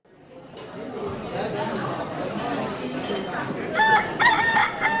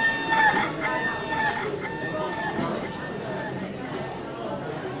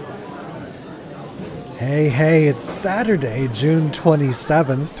Hey, it's Saturday, June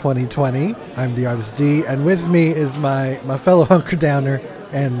 27th, 2020. I'm the Artist D, and with me is my fellow hunker downer,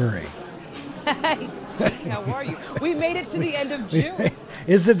 Anne Marie. Hey, how are you? We made it to the end of June.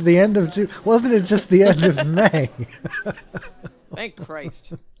 Is it the end of June? Wasn't it just the end of May? Thank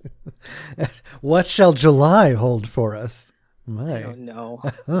Christ. What shall July hold for us? I don't know.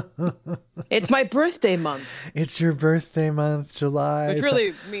 It's my birthday month. It's your birthday month, July. Which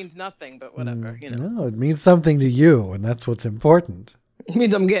really means nothing, but whatever, No, it means something to you, and that's what's important. It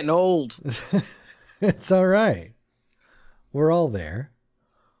means I'm getting old. It's all right. We're all there.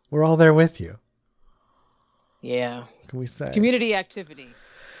 We're all there with you. Yeah. What can we say? Community activity.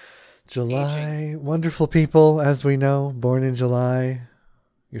 July, Aging. wonderful people, as we know, born in July.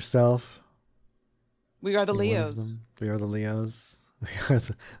 Yourself. We are the You're one of Leos. them. We are the Leos.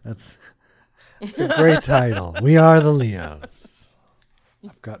 That's a great title. We are the Leos.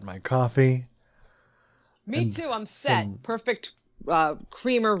 I've got my coffee. Me And too. I'm set. some- Perfect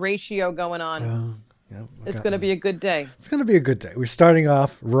creamer ratio going on. Yeah, It's going to be a good day. It's going to be a good day. We're starting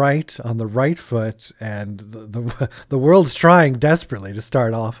off right on the right foot, and the world's trying desperately to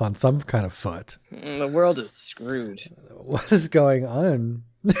start off on some kind of foot. The world is screwed. What is going on?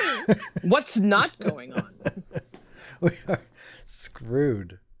 What's not going on? We are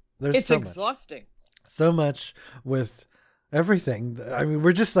screwed. There's It's so much. exhausting. So much with everything. I mean,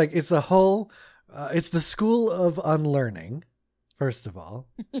 we're just like, it's a whole, it's the school of unlearning, first of all.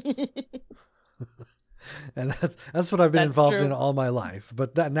 And that's what I've been That's involved true. in all my life.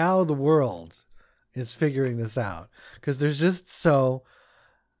 But that now the world is figuring this out because there's just so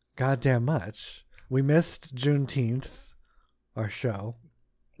goddamn much. We missed Juneteenth, our show.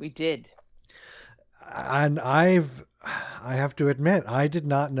 We did. And I have to admit, I did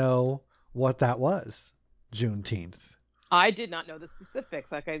not know what that was, Juneteenth. I did not know the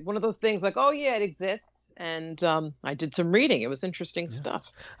specifics. One of those things like, oh yeah, it exists. And I did some reading. It was interesting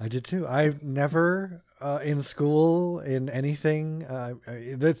stuff. I did too. I've never in school, in anything,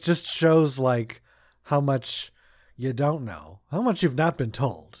 that just shows like how much you don't know, how much you've not been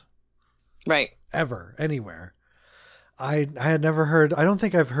told. Right. Ever, anywhere. I had never heard, I don't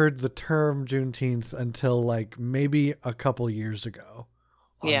think I've heard the term Juneteenth until like maybe a couple years ago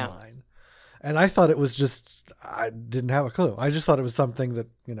online. Yeah. And I thought it was just, I didn't have a clue. I just thought it was something that,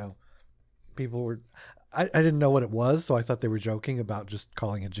 people were, I didn't know what it was. So I thought they were joking about just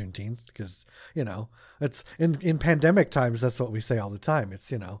calling it Juneteenth because, it's in pandemic times. That's what we say all the time.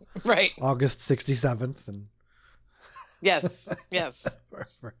 It's, Right. August 67th and Yes. Yes.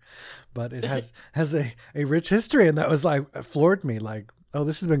 but it has a rich history, and that was like floored me. Like, oh,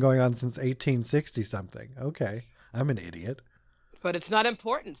 this has been going on since 1860 something. Okay, I'm an idiot. But it's not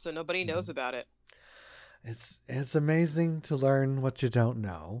important, so nobody knows about it. It's amazing to learn what you don't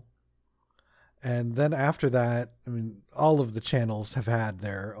know, and then after that, I mean, all of the channels have had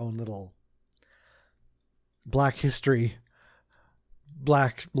their own little Black History,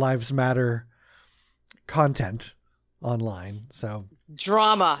 Black Lives Matter content online. So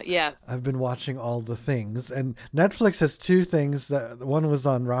Drama, yes. I've been watching all the things, and Netflix has two things. That one was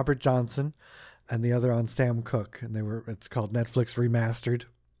on Robert Johnson and the other on Sam Cooke, and it's called Netflix Remastered.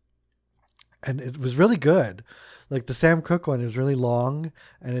 And it was really good. Like the Sam Cooke one is really long,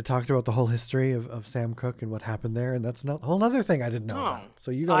 and it talked about the whole history of Sam Cooke and what happened there, and that's a whole other thing I didn't know about.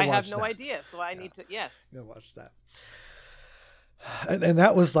 So you got to watch that. I have no idea, so I need to, yes. You got to watch that. And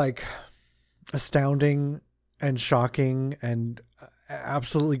that was like astounding and shocking and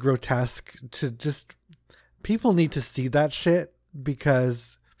absolutely grotesque. To just, people need to see that shit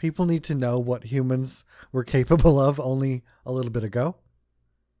because people need to know what humans were capable of only a little bit ago.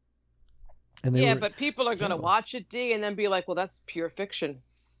 And Yeah, but people are going to watch it, D, and then be like, well, that's pure fiction.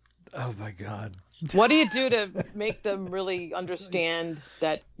 Oh my God. What do you do to make them really understand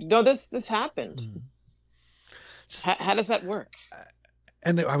that, this happened? How does that work?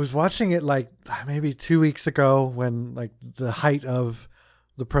 And I was watching it like maybe 2 weeks ago when like the height of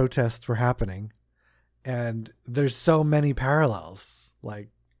the protests were happening. And there's so many parallels, like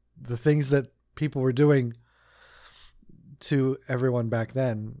the things that people were doing to everyone back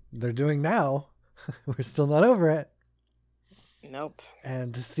then, they're doing now. We're still not over it. Nope.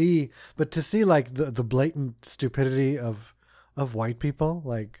 And to see like the blatant stupidity of white people,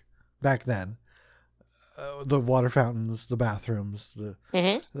 like back then, the water fountains, the bathrooms, the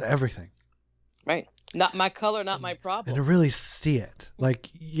everything. Right. Not my color, not my And problem. to really see it, like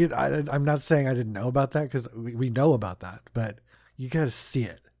I'm not saying I didn't know about that because we know about that, but you got to see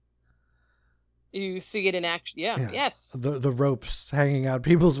it. You see it in action. Yeah. Yes. The ropes hanging out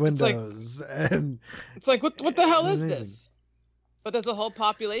people's windows, and It's like what the hell is amazing. this? But there's a whole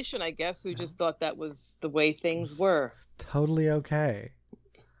population, I guess, who just thought that was the way things were. Totally okay.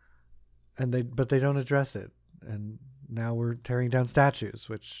 But they don't address it. And now we're tearing down statues,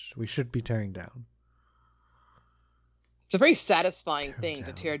 which we should be tearing down. It's a very satisfying thing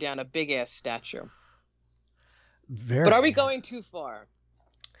to tear down a big ass statue. Very. But are we going too far?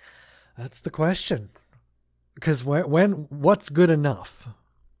 That's the question. Because what's good enough?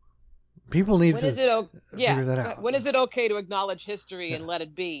 People need to figure that out. When is it okay to acknowledge history and let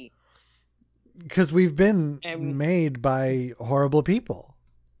it be? Because we've been made by horrible people.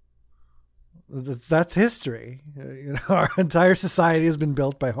 That's history. Our entire society has been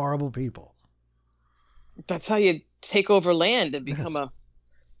built by horrible people. That's how you take over land and become a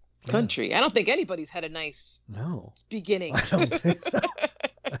country. Yeah. I don't think anybody's had a nice beginning. I don't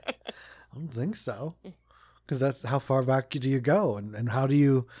think so. Because that's how far back do you go, and how do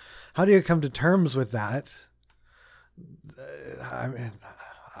you come to terms with that? I mean,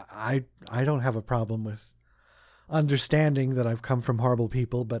 I don't have a problem with understanding that I've come from horrible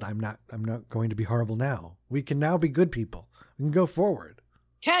people, but I'm not going to be horrible now. We can now be good people. We can go forward.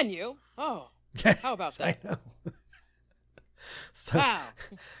 Can you? Oh, how about that? I know. So, wow.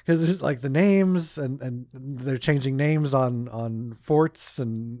 Because there's like the names and they're changing names on forts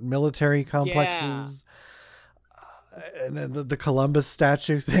and military complexes. And then the Columbus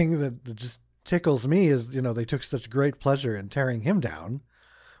statue thing that just tickles me is, they took such great pleasure in tearing him down,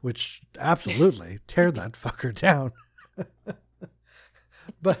 which absolutely tear that fucker down.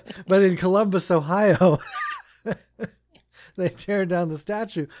 but in Columbus, Ohio, they tear down the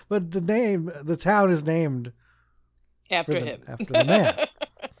statue, but the town is named after him, after the man.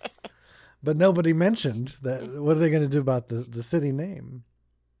 But nobody mentioned that. What are they going to do about the city name?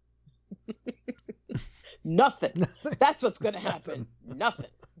 Nothing. That's what's going to happen.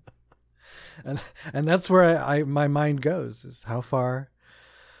 Nothing. And that's where my mind goes, is how far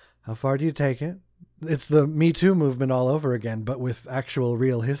do you take it? It's the Me Too movement all over again, but with actual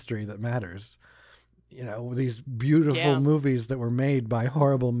real history that matters. These beautiful movies that were made by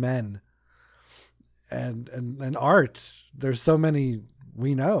horrible men. And art. There's so many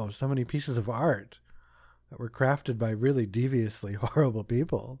pieces of art that were crafted by really deviously horrible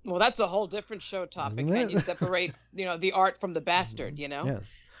people. Well, that's a whole different show topic. Can you separate, the art from the bastard,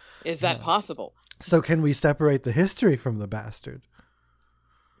 Yes. Is that possible? So can we separate the history from the bastard?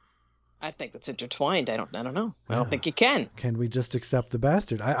 I think that's intertwined. I don't know. I don't think you can. Can we just accept the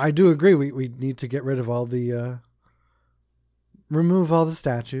bastard? I do agree. We need to get rid of all the, remove all the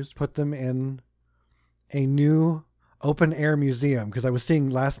statues, put them in a new open air museum. Because I was seeing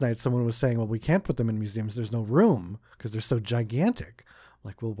last night, someone was saying, well, we can't put them in museums. There's no room because they're so gigantic. I'm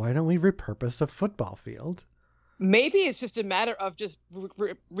like, well, why don't we repurpose a football field? Maybe it's just a matter of just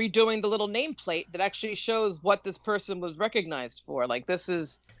redoing the little nameplate that actually shows what this person was recognized for. Like, this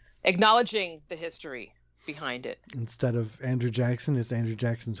is acknowledging the history behind it. Instead of Andrew Jackson, it's Andrew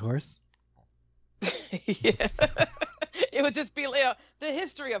Jackson's horse. Yeah. It would just be the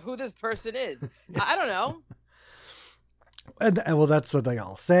history of who this person is. I don't know. And well, that's what they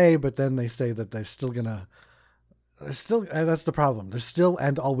all say, but then they say that that's the problem. There's still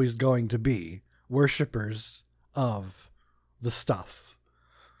and always going to be worshipers of the stuff.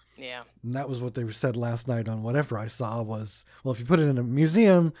 Yeah. And that was what they said last night on whatever I saw was, well, if you put it in a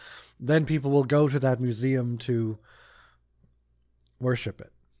museum, then people will go to that museum to worship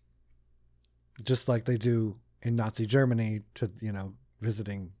it. Just like they do in Nazi Germany to,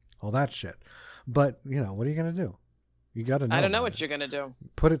 visiting all that shit. But, what are you going to do? You got to know. I don't know what you're going to do.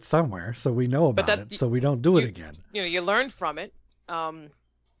 Put it somewhere so we know about it, so we don't do it again. You learn from it.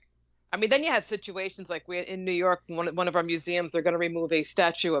 Then you have situations like in New York, one of our museums, they're going to remove a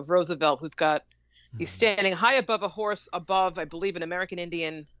statue of Roosevelt he's standing high above a horse above, I believe, an American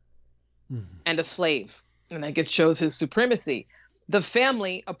Indian and a slave. And it shows his supremacy. The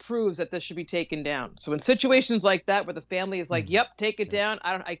family approves that this should be taken down. So in situations like that, where the family is like, "Yep, take it down,"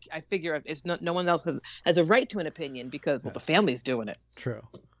 I figure it's no one else has a right to an opinion because the family's doing it. True.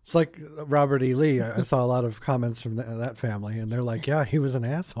 It's like Robert E. Lee. I saw a lot of comments from that family, and they're like, "Yeah, he was an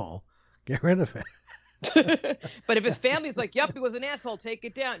asshole. Get rid of it." But if his family's like, "Yep, he was an asshole. Take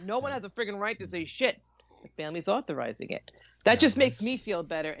it down," no one has a friggin' right to say shit. The family's authorizing it. That just makes me feel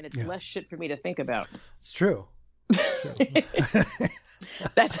better, and it's less shit for me to think about. It's true.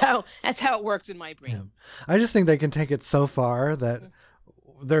 That's how it works in my brain. Yeah. I just think they can take it so far that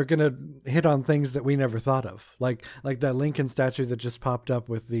they're gonna hit on things that we never thought of, like that Lincoln statue that just popped up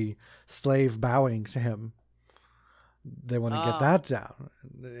with the slave bowing to him. They want to get that down.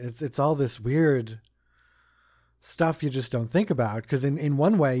 It's all this weird stuff you just don't think about, because in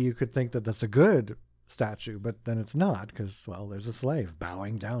one way you could think that that's a good statue, but then it's not because, well, there's a slave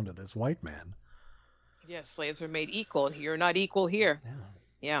bowing down to this white man. Yeah, slaves were made equal, and you're not equal here.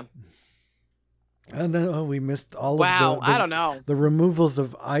 Yeah. And then we missed all wow, of the I don't know. the removals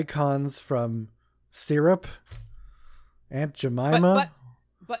of icons from Syrup, Aunt Jemima.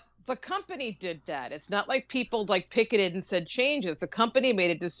 But the company did that. It's not like people like picketed and said changes. The company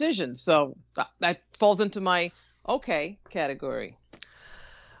made a decision, so that falls into my okay category.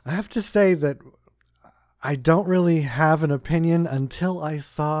 I have to say that I don't really have an opinion until I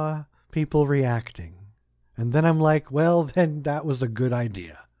saw people reacting. And then I'm like, well, then that was a good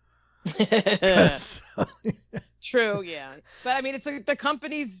idea. True, yeah. But I mean, it's the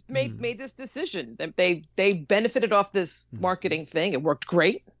companies made this decision. They benefited off this marketing thing. It worked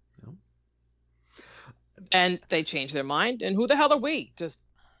great. And they changed their mind. And who the hell are we just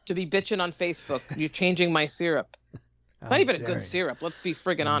to be bitching on Facebook? You're changing my syrup. Not even a good syrup. Let's be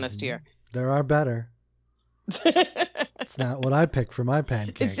friggin' honest here. There are better. It's not what I pick for my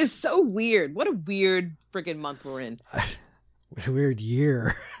pancakes. It's just so weird. What a weird friggin' month we're in. Weird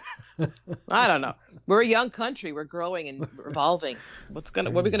year. I don't know. We're a young country. We're growing and evolving. What are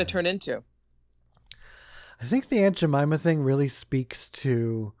we gonna turn into? I think the Aunt Jemima thing really speaks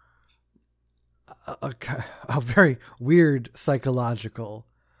to a very weird psychological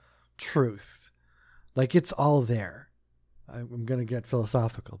truth. Like, it's all there. I'm going to get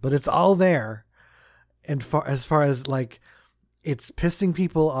philosophical, but it's all there. And as far as like, it's pissing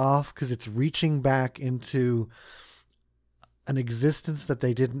people off because it's reaching back into an existence that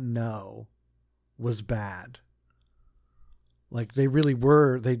they didn't know was bad. Like, they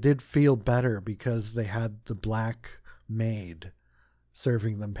did feel better because they had the black maid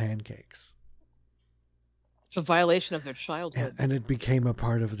serving them pancakes. It's a violation of their childhood. And it became a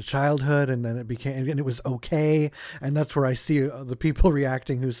part of the childhood, and then it was okay. And that's where I see the people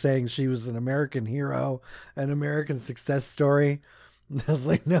reacting who's saying she was an American hero, an American success story. And I was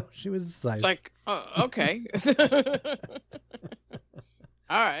like, no, she was a side. It's like, okay.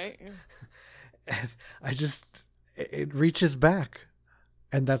 All right. It reaches back.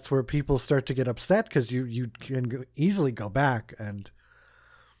 And that's where people start to get upset because you can easily go back and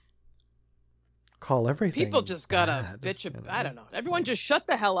call everything. People just gotta bitch. I don't know. Everyone just shut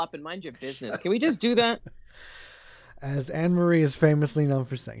the hell up and mind your business. Can we just do that? As Anne Marie is famously known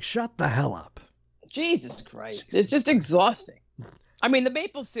for saying, shut the hell up. Jesus Christ. It's just exhausting. I mean, the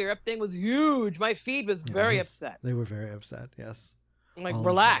maple syrup thing was huge. My feed was very upset. They were very upset, yes. I'm like,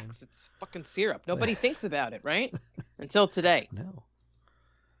 relax. It's fucking syrup. Nobody thinks about it, right? Until today. No.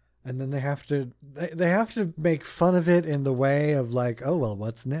 And then they have to make fun of it in the way of like, oh, well,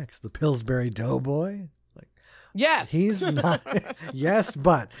 what's next? The Pillsbury Doughboy? Like, yes. He's not. Yes,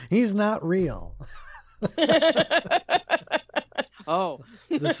 but he's not real. Oh.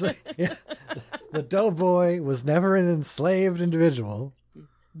 The Doughboy was never an enslaved individual.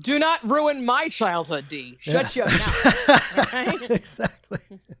 Do not ruin my childhood, D. Shut your mouth. Right? Exactly.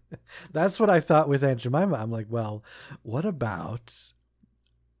 That's what I thought with Aunt Jemima. I'm like, well, what about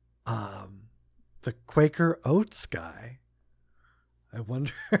the Quaker Oats guy? I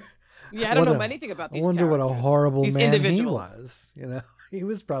wonder. Yeah, I don't know anything about these. I wonder characters. What a horrible these man he was. You know, he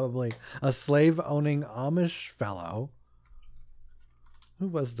was probably a slave-owning Amish fellow. Who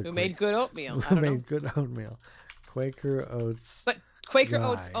was the? Who made good oatmeal? Who made good oatmeal? Quaker Oats. But Quaker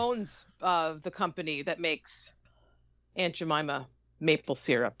Oats owns the company that makes Aunt Jemima maple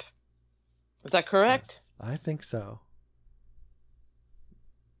syrup. Is that correct? Yes, I think so.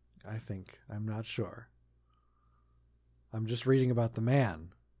 I'm not sure. I'm just reading about the man,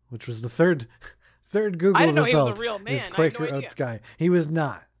 which was the third Google result. I didn't know he was a real man. This Quaker Oats guy. He was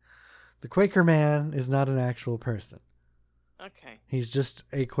not. The Quaker man is not an actual person. Okay. He's just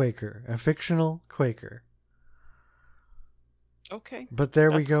a Quaker, a fictional Quaker. Okay. But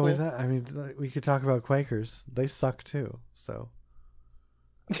there we go with that. I mean, we could talk about Quakers. They suck too. So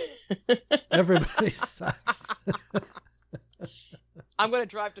everybody sucks. I'm going to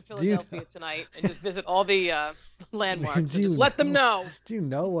drive to Philadelphia tonight and just visit all the landmarks and just let them know. Do you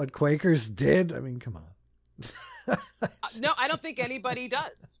know what Quakers did? I mean, come on. No, I don't think anybody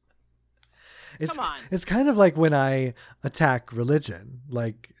does. Come on. It's kind of like when I attack religion.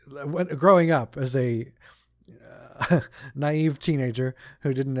 Like growing up as a naive teenager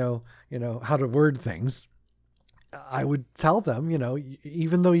who didn't know, how to word things, I would tell them,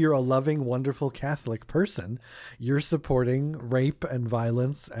 even though you're a loving, wonderful Catholic person, you're supporting rape and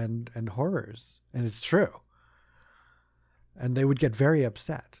violence and horrors. And it's true. And they would get very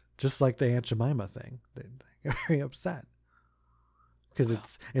upset, just like the Aunt Jemima thing. They'd get very upset. Because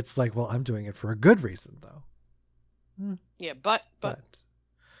it's like, well, I'm doing it for a good reason, though. Yeah, but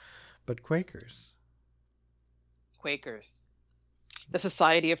Quakers. Quakers. The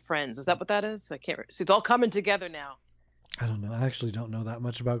Society of Friends. Is that what that is? I can't remember. See, it's all coming together now. I don't know. I actually don't know that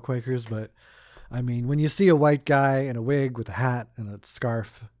much about Quakers, but I mean, when you see a white guy in a wig with a hat and a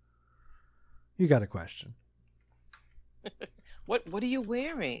scarf, you got a question. What are you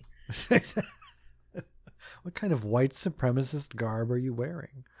wearing? What kind of white supremacist garb are you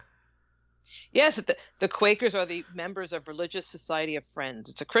wearing? Yes, the Quakers are the members of Religious Society of Friends.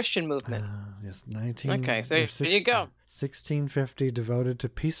 It's a Christian movement. Yes, Okay, so there you go. 1650, devoted to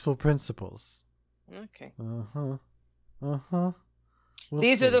peaceful principles. Okay.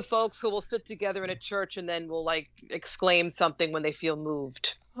 These are the folks who will sit together in a church and then will like exclaim something when they feel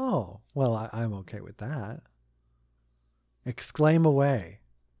moved. Oh, well, I'm okay with that. Exclaim away.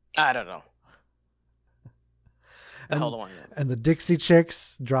 I don't know. Hold on. And the Dixie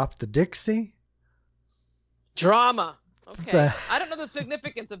Chicks dropped the Dixie. Drama. Okay. I don't know the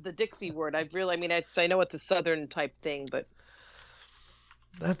significance of the Dixie word. I know it's a Southern type thing, but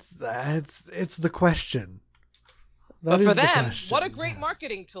it's the question. But for them, what a great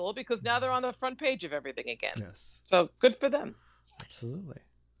marketing tool, because now they're on the front page of everything again. Yes. So good for them. Absolutely.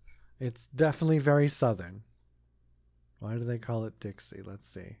 It's definitely very Southern. Why do they call it Dixie? Let's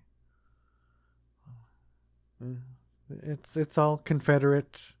see. It's all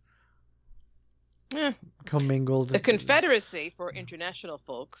Confederate, commingled. The Confederacy, for international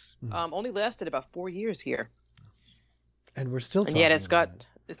folks, only lasted about 4 years here. And we're still talking and yet it's about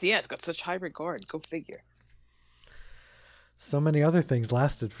got such high regard. Go figure. So many other things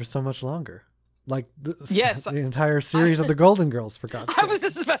lasted for so much longer. Like the entire series of the Golden Girls, for God's sake. I was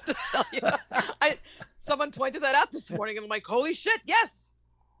just about to tell you. Someone pointed that out this morning, and I'm like, holy shit, yes.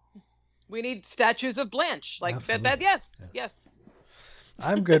 We need statues of Blanche. Like that, yes.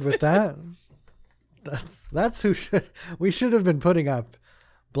 I'm good with that. That's who we should have been putting up.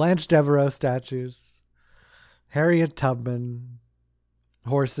 Blanche Devereaux statues, Harriet Tubman,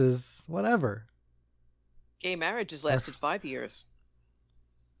 horses, whatever. Gay marriage has lasted 5 years.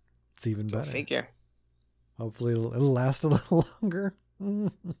 It's even better. Go figure. Hopefully it'll last a little longer.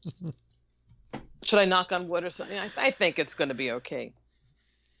 Should I knock on wood or something? I think it's going to be okay.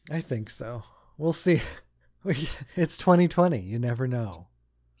 I think so. We'll see. It's 2020. You never know.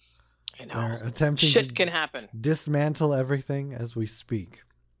 I know. They're attempting Shit can happen. Dismantle everything as we speak.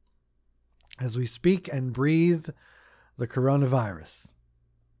 As we speak and breathe the coronavirus.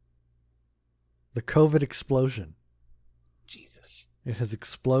 The COVID explosion. Jesus. It has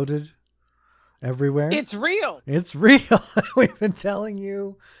exploded everywhere. It's real. It's real. We've been telling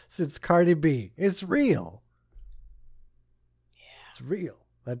you since Cardi B. It's real. Yeah. It's real.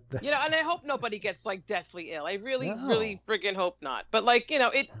 And I hope nobody gets like deathly ill. I really friggin' hope not. But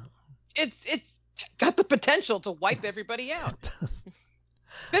it's got the potential to wipe everybody out.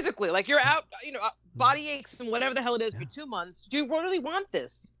 Physically, like you're out, body aches and whatever the hell it is for 2 months. Do you really want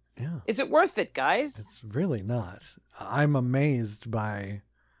this? Yeah. Is it worth it, guys? It's really not. I'm amazed by,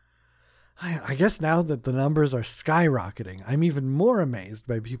 I guess now that the numbers are skyrocketing, I'm even more amazed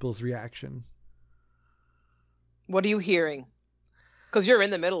by people's reactions. What are you hearing? Because you're in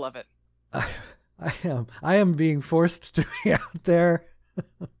the middle of it. I am being forced to be out there.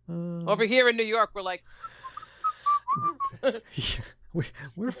 Over here in New York, we're like...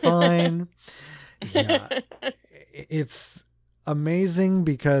 we're fine. Yeah. It's amazing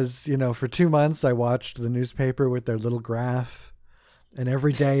because, for 2 months I watched the newspaper with their little graph, and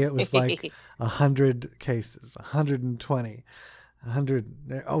every day it was like 100 cases, 120, 100.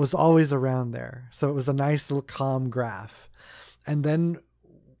 It was always around there. So it was a nice little calm graph. And then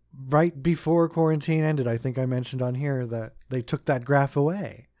right before quarantine ended, I think I mentioned on here that they took that graph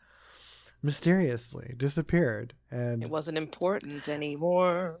away. Mysteriously disappeared. And it wasn't important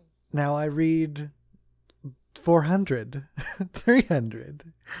anymore. Now I read 400,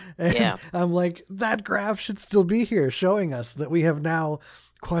 300. And I'm like, that graph should still be here, showing us that we have now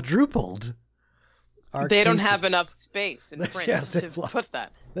quadrupled our They don't cases. have enough space in print to put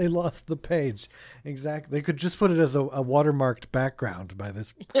that. They lost the page. Exactly. They could just put it as a watermarked background by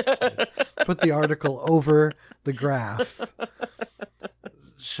this. Put the article over the graph,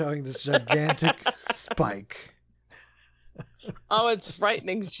 showing this gigantic spike. Oh, it's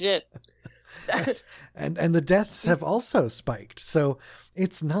frightening shit. and the deaths have also spiked. So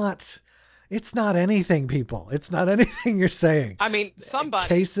it's not anything, people. It's not anything you're saying. I mean, somebody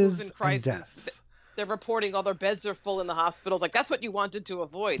cases who's in crisis, and deaths. They're reporting all their beds are full in the hospitals. Like, that's what you wanted to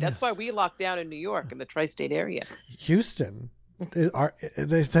avoid. That's why we locked down in New York, in the tri-state area. Houston,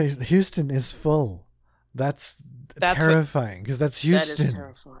 they say Houston is full. That's terrifying, because that's Houston. That is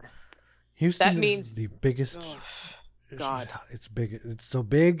terrifying. Houston means is the biggest God. It's big. It's so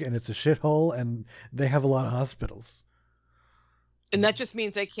big, and it's a shithole, and they have a lot of hospitals. And that just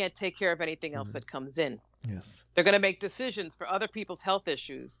means they can't take care of anything else that comes in. Yes. They're going to make decisions for other people's health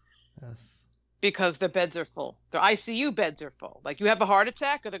issues. Yes. Because their beds are full. Their ICU beds are full. Like, you have a heart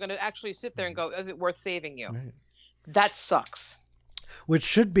attack, or they're going to actually sit there and go, is it worth saving you? Right. That sucks. Which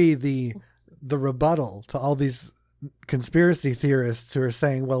should be the rebuttal to all these conspiracy theorists who are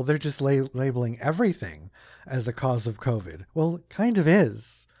saying, well, they're just labeling everything as a cause of COVID. Well, it kind of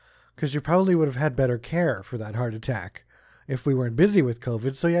is, because you probably would have had better care for that heart attack if we weren't busy with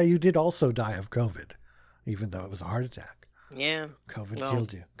COVID. So yeah, you did also die of COVID, even though it was a heart attack. Yeah. COVID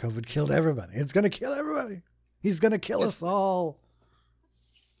killed you. COVID killed everybody. It's going to kill everybody. He's going to kill us all.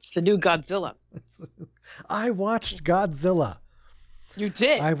 It's the new Godzilla. I watched Godzilla. You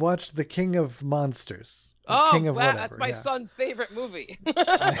did? I watched The King of Monsters. Oh, King of wow. whatever, That's my yeah. son's favorite movie.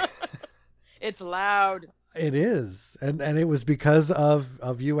 It's loud. It is. And it was because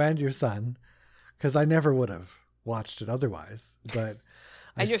of you and your son, because I never would have watched it otherwise. But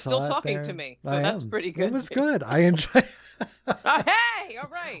and you're still talking to me, so that's pretty good. It was good. I enjoyed Oh, hey, all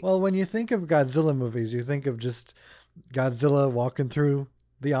right. Well, when you think of Godzilla movies, you think of just Godzilla walking through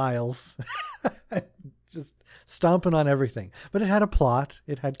the aisles, just stomping on everything. But it had a plot.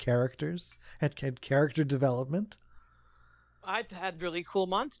 It had characters. It had character development. I had really cool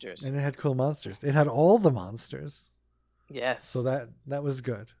monsters. And it had cool monsters. It had all the monsters. Yes. So that was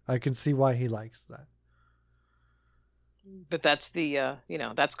good. I can see why he likes that. But that's the,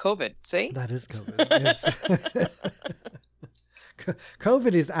 that's COVID. See? That is COVID.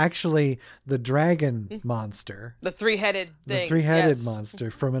 COVID is actually the dragon monster. The three-headed thing. The three-headed yes. monster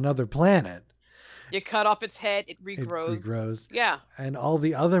from another planet. You cut off its head, it regrows. It regrows. Yeah. And all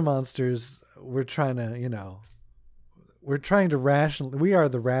the other monsters, we're trying to, we are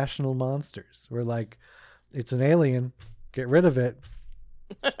the rational monsters. We're like, it's an alien, get rid of it.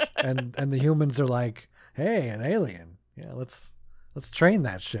 and the humans are like, hey, an alien. Yeah, let's train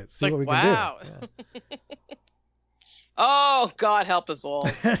that shit. See what we can do. Yeah. Oh, God help us all.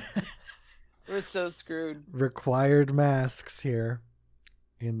 We're so screwed. Required masks here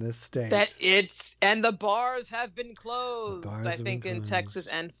in this state. And the bars have been closed, I think, in Texas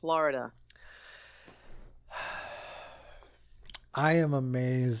and Florida. I am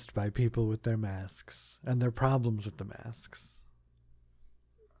amazed by people with their masks and their problems with the masks.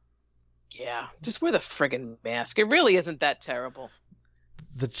 Yeah, just wear the friggin' mask. It really isn't that terrible.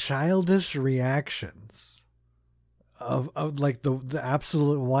 The childish reactions of like the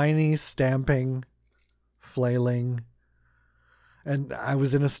absolute whiny stamping, flailing. And I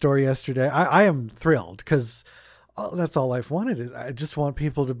was in a store yesterday. I am thrilled because that's all I've wanted. I just want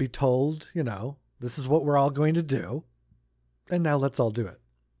people to be told, this is what we're all going to do. And now let's all do it.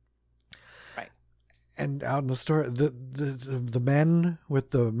 Right. And out in the store, the men with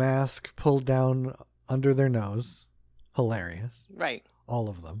the mask pulled down under their nose, hilarious. Right. All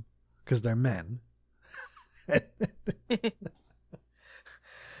of them, because they're men.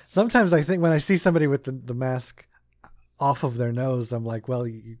 Sometimes I think when I see somebody with the mask off of their nose, I'm like, well,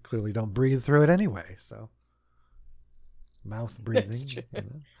 you clearly don't breathe through it anyway. So mouth breathing.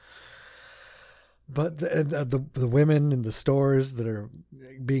 But the women in the stores that are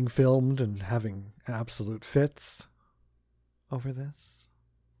being filmed and having absolute fits over this.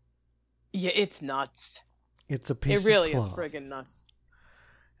 Yeah, it's nuts. It's a piece of cloth. It really is friggin' nuts.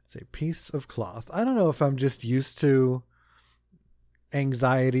 It's a piece of cloth. I don't know if I'm just used to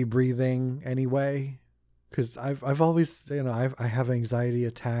anxiety breathing anyway, because I've always, I have anxiety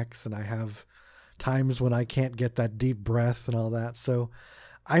attacks and I have times when I can't get that deep breath and all that. So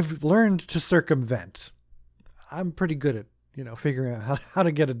I've learned to circumvent. I'm pretty good at, figuring out how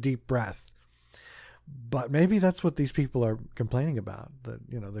to get a deep breath. But maybe that's what these people are complaining about. That,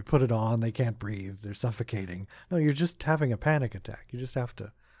 they put it on, they can't breathe, they're suffocating. No, you're just having a panic attack. You just have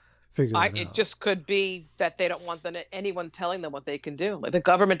to figure it out. It just could be that they don't want anyone telling them what they can do. Like the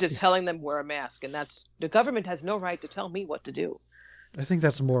government is telling them wear a mask, and the government has no right to tell me what to do. I think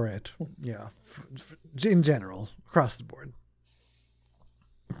that's more it. Yeah. In general, across the board.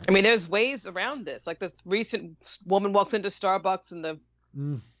 I mean, there's ways around this. Like this recent woman walks into Starbucks and the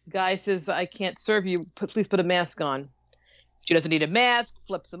guy says, I can't serve you. Please put a mask on. She doesn't need a mask,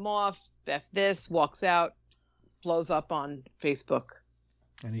 flips him off, F this, walks out, blows up on Facebook.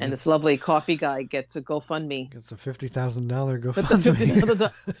 And this lovely coffee guy gets a GoFundMe. Gets a $50,000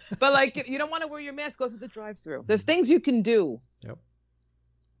 GoFundMe. But like, you don't want to wear your mask, go through the drive-thru. There's things you can do. Yep.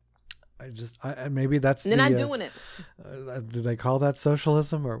 Maybe that's and they're not doing it. Do they call that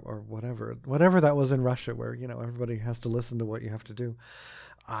socialism or whatever that was in Russia, where everybody has to listen to what you have to do?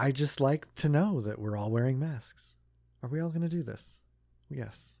 I just like to know that we're all wearing masks. Are we all going to do this?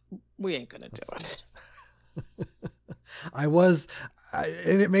 Yes. We ain't going to do it.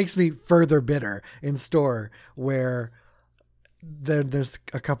 And it makes me further bitter in store where there's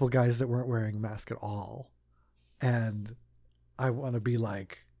a couple guys that weren't wearing masks at all. And I want to be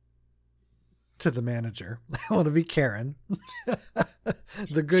like, to the manager, I want to be Karen.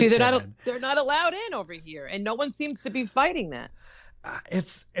 The good Karen. They're not allowed in over here. And no one seems to be fighting that.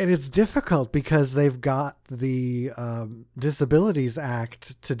 It's difficult because they've got the Disabilities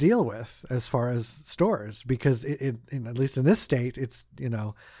Act to deal with as far as stores, because at least in this state, it's,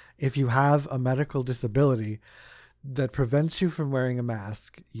 if you have a medical disability that prevents you from wearing a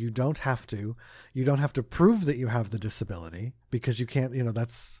mask, you don't have to prove that you have the disability, because you can't,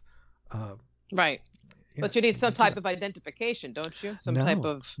 that's right. But you need some type of identification, don't you?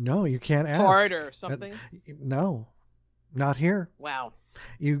 No, you can't ask. Card or something? No. Not here. Wow.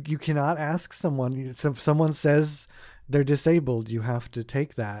 You cannot ask someone. If someone says they're disabled, you have to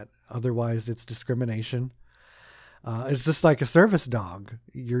take that. Otherwise, it's discrimination. It's just like a service dog.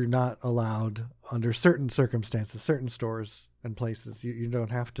 You're not allowed under certain circumstances, certain stores and places. You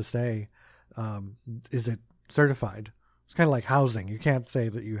don't have to say, is it certified? It's kind of like housing. You can't say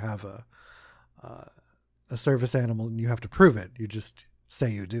that you have a service animal and you have to prove it. You just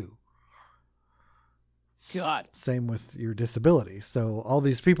say you do. God. Same with your disability. So all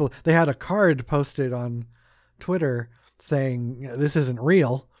these people, they had a card posted on Twitter saying this isn't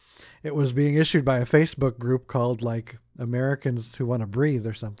real. It was being issued by a Facebook group called like Americans Who Want to Breathe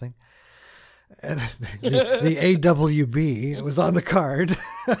or something. And the AWB, it was on the card.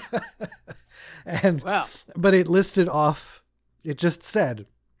 And wow. But it listed off, it just said,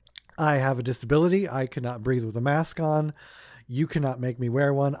 I have a disability. I cannot breathe with a mask on. You cannot make me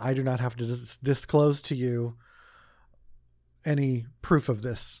wear one. I do not have to disclose to you any proof of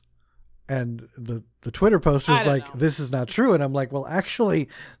this. And the Twitter post was like, this is not true. And I'm like, well, actually,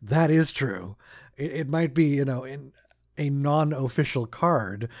 that is true. It might be, in a non-official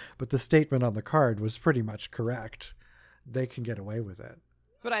card, but the statement on the card was pretty much correct. They can get away with it.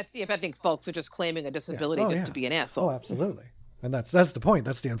 But I think folks are just claiming a disability to be an asshole. Oh, absolutely. And that's the point.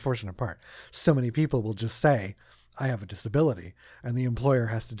 That's the unfortunate part. So many people will just say, I have a disability, and the employer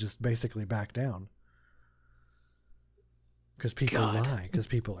has to just basically back down. Because people lie, because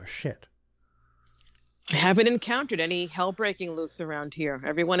people are shit. I haven't encountered any hell breaking loose around here.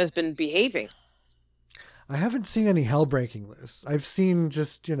 Everyone has been behaving. I haven't seen any hell breaking loose. I've seen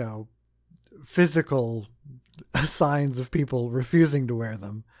just, physical signs of people refusing to wear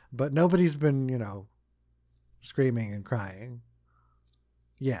them, but nobody's been, screaming and crying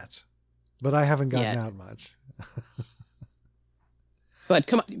yet. But I haven't gotten out much. But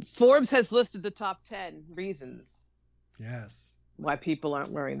come on, Forbes has listed the top 10 reasons. Yes. Why people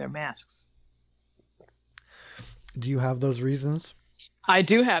aren't wearing their masks. Do you have those reasons? I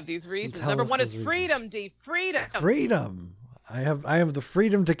do have these reasons. Number one is freedom, D. Freedom. Freedom. I have the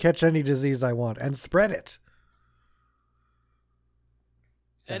freedom to catch any disease I want and spread it.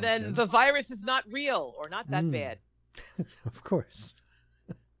 And then the virus is not real or not that bad. Of course.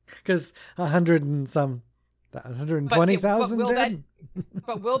 Because 120,000 dead.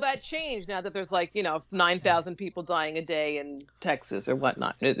 But will that change now that there's 9,000 people dying a day in Texas or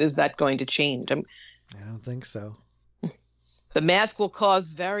whatnot? Is that going to change? I don't think so. The mask will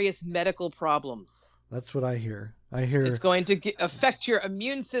cause various medical problems. That's what I hear. I hear it's going to affect your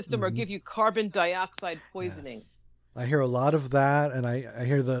immune system or give you carbon dioxide poisoning. Yes. I hear a lot of that, and I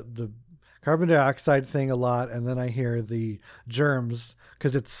hear the carbon dioxide thing a lot, and then I hear the germs,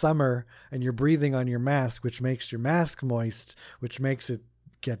 because it's summer and you're breathing on your mask, which makes your mask moist, which makes it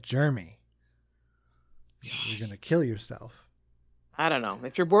get germy. You're going to kill yourself. I don't know.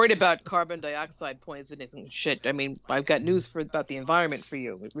 If you're worried about carbon dioxide poisoning and shit, I mean, I've got news about the environment for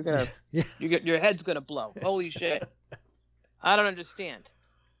you. We're gonna, your head's gonna blow. Holy shit! I don't understand.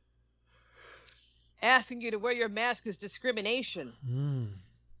 Asking you to wear your mask is discrimination.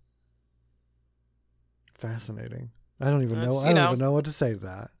 Fascinating. I don't even know. I don't even know what to say to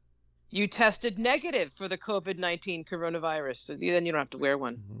that. You tested negative for the COVID-19 coronavirus, so then you don't have to wear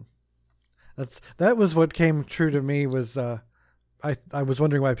one. Mm-hmm. That was what came true to me. Was I was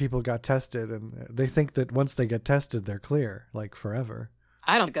wondering why people got tested, and they think that once they get tested, they're clear, like forever.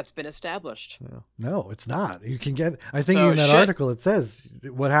 I don't think that's been established. No, it's not. You can get. I think in that article it says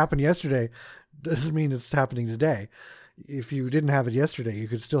what happened yesterday doesn't mean it's happening today. If you didn't have it yesterday, you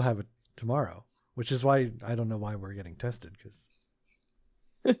could still have it tomorrow. Which is why I don't know why we're getting tested,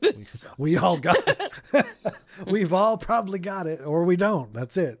 because we all got it. We've all probably got it, or we don't.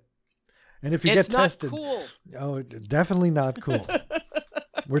 That's it. And if you get tested, cool. Oh, definitely not cool.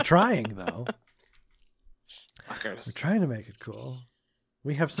 We're trying though. Suckers. trying to make it cool.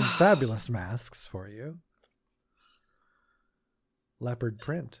 We have some fabulous masks for you. Leopard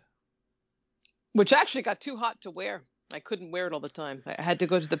print. Which actually got too hot to wear. I couldn't wear it all the time. I had to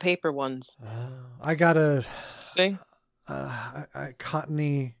go to the paper ones. I got a See?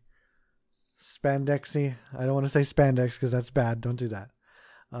 cottony spandexy. I don't want to say spandex because that's bad. Don't do that.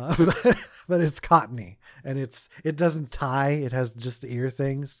 But it's cottony, and it doesn't tie. It has just the ear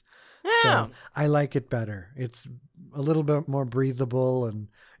things. Yeah. So I like it better. It's a little bit more breathable, and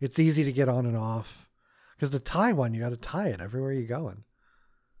it's easy to get on and off. Because the tie one, you got to tie it everywhere you're going.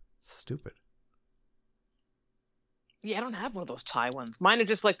 Stupid. Yeah, I don't have one of those tie ones. Mine are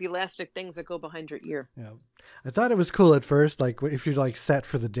just like the elastic things that go behind your ear. Yeah. I thought it was cool at first, like if you're like set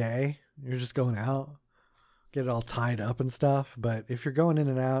for the day, you're just going out, get it all tied up and stuff. But if you're going in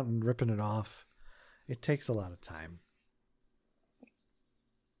and out and ripping it off, it takes a lot of time.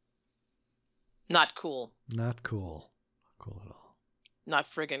 Not cool. Not cool. Not cool at all. Not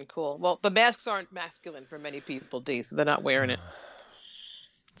friggin' cool. Well, the masks aren't masculine for many people, D, so they're not wearing it.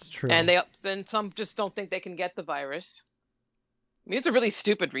 It's true. And then some just don't think they can get the virus. I mean, these are really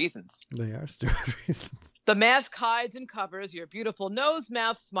stupid reasons. They are stupid reasons. The mask hides and covers your beautiful nose,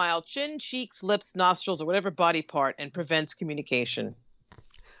 mouth, smile, chin, cheeks, lips, nostrils, or whatever body part and prevents communication.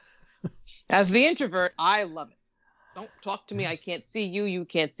 As the introvert, I love it. Don't talk to me. I can't see you. You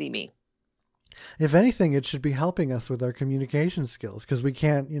can't see me. If anything, it should be helping us with our communication skills because we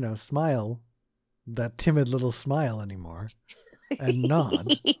can't, smile that timid little smile anymore and nod.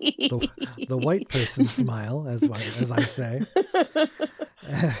 The white person smile, as I say.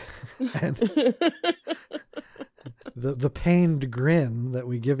 And the pained grin that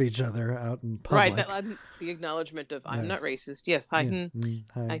we give each other out in public. Right, the acknowledgement of I'm not racist. Yes, hi.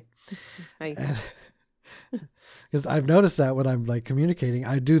 Hi. Hi. Because I've noticed that when I'm like communicating,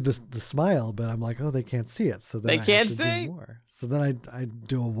 I do the smile, but I'm like, oh, they can't see it, so then I can't have to see. do more. So then I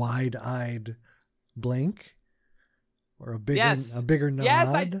do a wide-eyed blink or a bigger nod.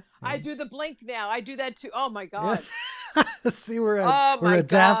 Yes, I do the blink now. I do that too. Oh my god! See, we're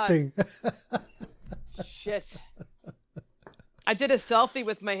adapting. Shit. I did a selfie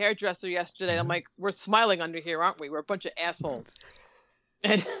with my hairdresser yesterday. I'm like, we're smiling under here, aren't we? We're a bunch of assholes.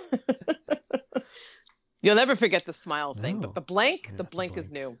 And you'll never forget the smile thing, but the blink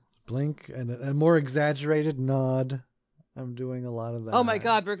is new. Blink and a more exaggerated nod. I'm doing a lot of that. Oh my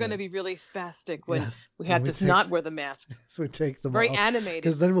god, we're going to be really spastic when we have to not wear the mask. So we take them very off. Animated.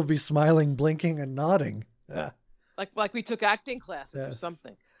 Because then we'll be smiling, blinking, and nodding. Like we took acting classes or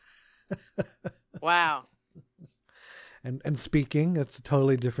something. Wow. And speaking, it's a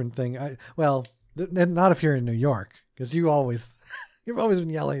totally different thing. Not if you're in New York, because you've always been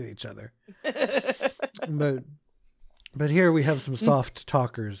yelling at each other. But here we have some soft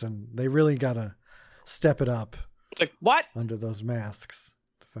talkers, and they really gotta step it up. Like what? Under those masks.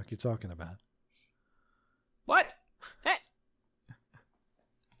 The fuck you talking about? What? Hey.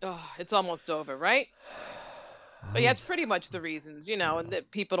 Oh, it's almost over, right? But yeah, it's pretty much the reasons, and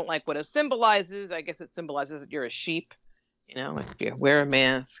that people don't like what it symbolizes. I guess it symbolizes that you're a sheep, if you wear a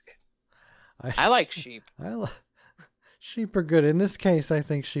mask. I like sheep. Sheep are good. In this case, I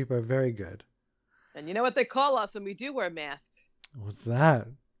think sheep are very good. And you know what they call us when we do wear masks? What's that?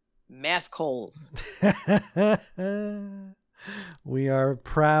 Mask holes. We are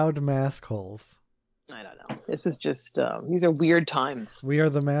proud mask holes. I don't know. This is just, these are weird times. We are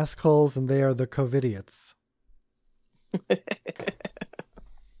the mask holes and they are the COVIDiots.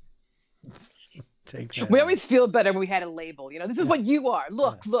 We always feel better when we had a label. This is what you are.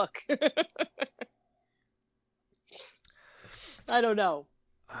 Look. I don't know.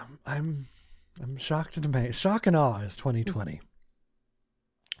 I'm shocked and amazed. Shock and awe is 2020.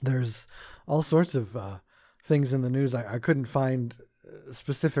 There's all sorts of things in the news. I couldn't find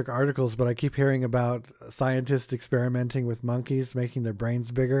specific articles, but I keep hearing about scientists experimenting with monkeys, making their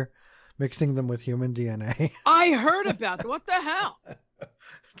brains bigger, mixing them with human DNA. I heard about that. What the hell?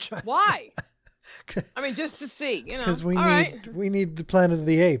 Why? I mean, just to see, Because we need the Planet of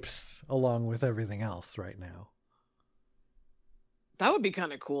the Apes along with everything else right now. That would be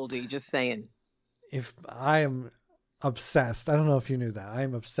kind of cool, D, just saying. If I am obsessed, I don't know if you knew that. I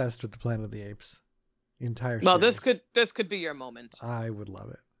am obsessed with the Planet of the Apes. Well, series. this could be your moment. I would love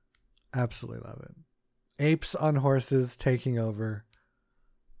it. Absolutely love it. Apes on horses taking over.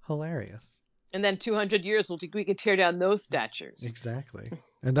 Hilarious. And then 200 years, we can tear down those statues. Exactly.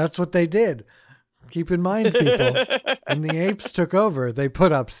 And that's what they did. Keep in mind, people, when the apes took over, they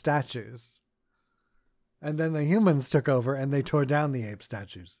put up statues. And then the humans took over and they tore down the ape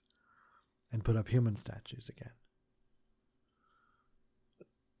statues and put up human statues again.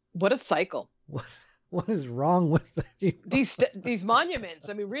 What a cycle. What is wrong with these monuments?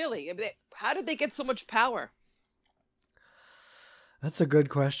 I mean, really, how did they get so much power? That's a good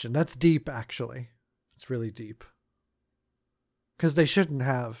question. That's deep, actually. It's really deep. Because they shouldn't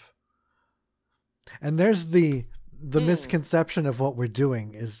have. And there's the misconception of what we're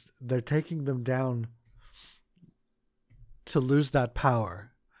doing is they're taking them down to lose that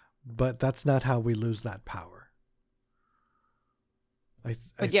power. But that's not how we lose that power.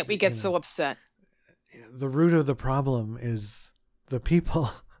 But yet we get so upset. The root of the problem is the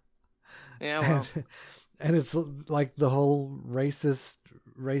people. Yeah, well. And it's like the whole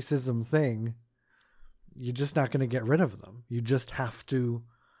racism thing. You're just not going to get rid of them. You just have to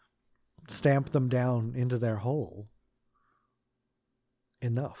stamp them down into their hole.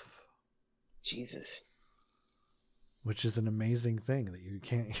 Enough. Jesus. Which is an amazing thing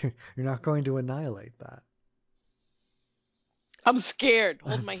that you're not going to annihilate that. I'm scared.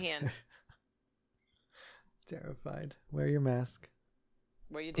 Hold my hand. Terrified. Wear your mask.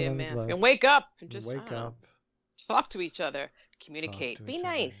 Wear your damn mask. And wake up and just wake up. Talk to each other. Communicate. Be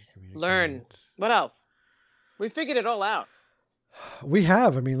nice. Learn. What else? We figured it all out. We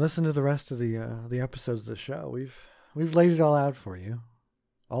have. I mean, listen to the rest of the episodes of the show. We've laid it all out for you.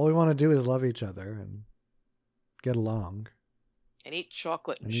 All we want to do is love each other and get along. And eat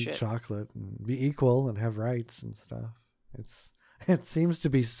chocolate and shit. Eat chocolate and be equal and have rights and stuff. It seems to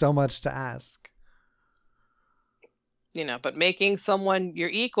be so much to ask. But making someone your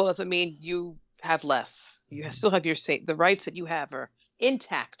equal doesn't mean you have less. You still have the rights that you have are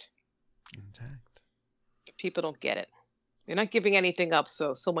intact. Intact. But people don't get it. You're not giving anything up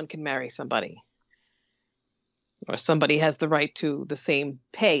so someone can marry somebody. Or somebody has the right to the same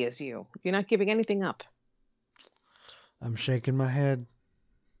pay as you. You're not giving anything up. I'm shaking my head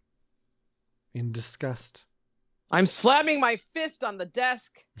in disgust. I'm slamming my fist on the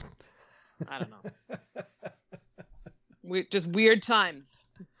desk. I don't know. Just weird times.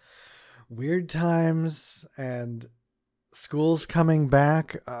 Weird times, and school's coming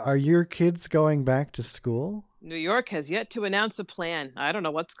back. Are your kids going back to school? New York has yet to announce a plan. I don't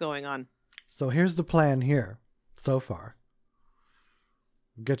know what's going on. So here's the plan here so far.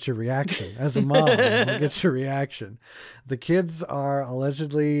 Get your reaction. As a mom, get your reaction. The kids are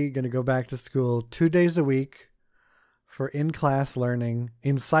allegedly going to go back to school 2 days a week for in-class learning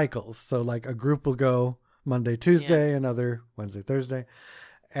in cycles. So like a group will go Monday, Tuesday, another Wednesday, Thursday.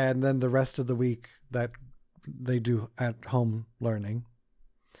 And then the rest of the week that they do at home learning.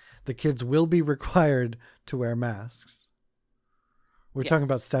 The kids will be required to wear masks. We're talking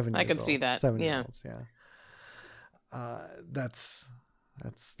about 7 years old. I can see that. 7-year-olds,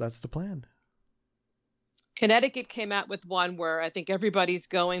 That's the plan. Connecticut came out with one where I think everybody's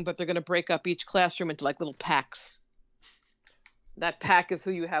going, but they're going to break up each classroom into like little packs. That pack is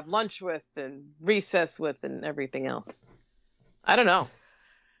who you have lunch with and recess with and everything else. I don't know.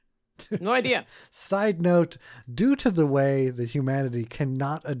 No idea. Side note, due to the way that humanity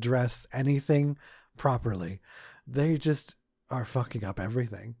cannot address anything properly, they just are fucking up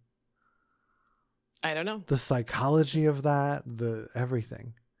everything. I don't know. The psychology of that,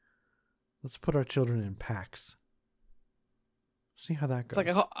 everything. Let's put our children in packs. See how that goes.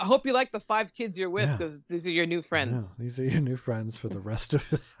 It's like, I hope you like the 5 kids you're with because these are your new friends. These are your new friends for the rest of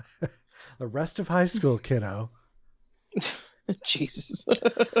the rest of high school, kiddo. Jesus.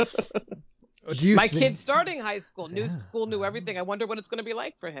 My kid's starting high school. New school, new everything. I wonder what it's going to be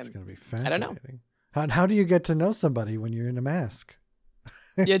like for him. It's going to be fascinating. I don't know. How do you get to know somebody when you're in a mask?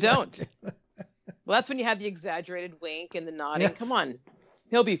 You don't. Well, that's when you have the exaggerated wink and the nodding. Yes. Come on.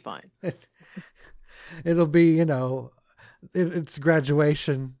 He'll be fine. It'll be, it's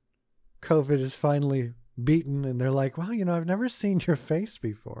graduation. COVID is finally beaten. And they're like, wow, I've never seen your face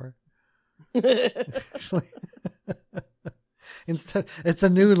before. Actually, instead, it's a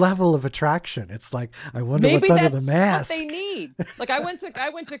new level of attraction. It's like, I wonder what's under the mask. What they need. Like I went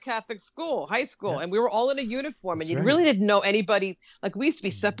to Catholic school, high school, and we were all in a uniform, and you really didn't know anybody's. Like we used to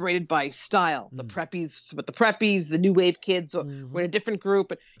be separated by style. The preppies, with the preppies, the new wave kids were in a different group,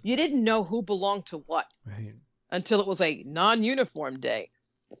 but you didn't know who belonged to what until it was a non-uniform day.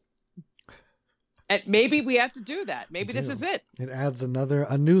 And maybe we have to do that. Maybe this is it. It adds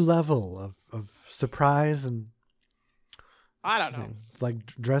a new level of surprise and. I don't know. It's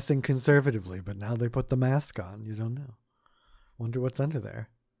like dressing conservatively, but now they put the mask on. You don't know. Wonder what's under there.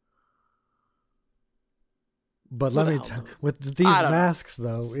 But let me tell you, with these masks,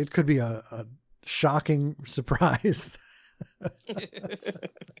 though, it could be a shocking surprise.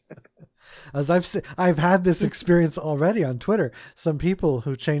 As I've had this experience already on Twitter. Some people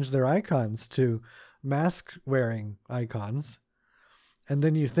who changed their icons to mask-wearing icons. And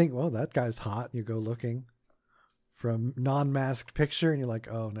then you think, well, that guy's hot. You go looking from non-masked picture and you're like,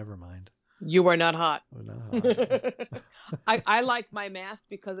 oh, never mind. You are not hot. We're not hot. I like my mask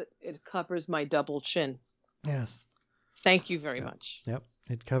because it covers my double chin. Yes. Thank you very much. Yep.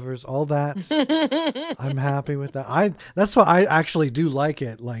 It covers all that. I'm happy with that. That's why I actually do like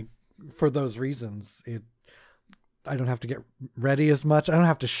it. Like for those reasons, I don't have to get ready as much. I don't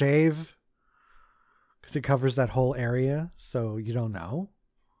have to shave because it covers that whole area. So you don't know.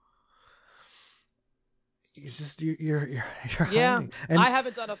 It's just, you're yeah. hiding. And I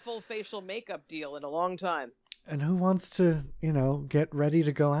haven't done a full facial makeup deal in a long time. And who wants to, get ready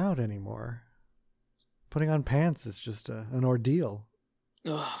to go out anymore? Putting on pants is just an ordeal.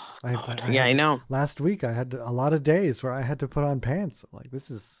 Oh, I know. Last week I had a lot of days where I had to put on pants. I'm like, this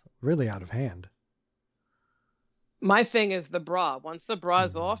is really out of hand. My thing is the bra. Once the bra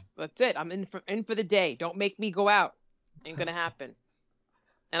is off, that's it. I'm in for the day. Don't make me go out. Ain't gonna happen.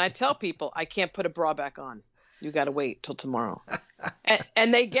 And I tell people I can't put a bra back on. You got to wait till tomorrow.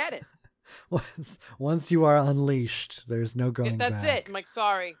 and they get it. Once you are unleashed, there's no going back. That's it. I'm like,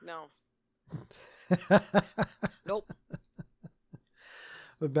 sorry, no. Nope.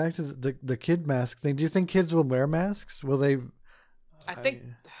 But back to the kid mask thing. Do you think kids will wear masks? Will they? I think,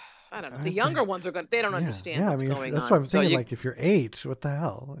 I don't know. The younger ones are going. They don't understand what's going on. That's what I'm thinking. Like, if you're 8, what the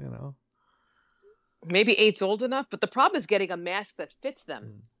hell, Maybe 8's old enough, but the problem is getting a mask that fits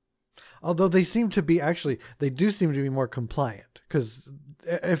them. Although they seem to be they do seem to be more compliant, because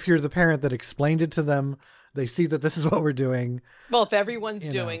if you're the parent that explained it to them, they see that this is what we're doing. Well, if everyone's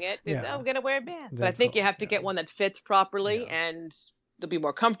doing it, I'm going to wear a mask. But I think you have to get one that fits properly and they'll be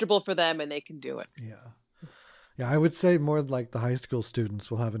more comfortable for them and they can do it. Yeah. Yeah, I would say more like the high school students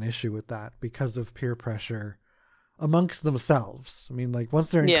will have an issue with that because of peer pressure amongst themselves. I mean, like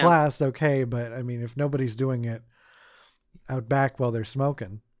once they're in class, okay. But I mean, if nobody's doing it out back while they're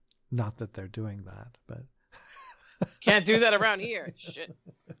smoking, not that they're doing that, but can't do that around here. Shit.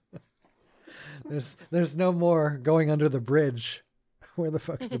 There's no more going under the bridge. Where the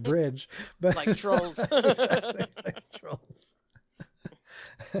fuck's the bridge? But like trolls. Exactly, like trolls.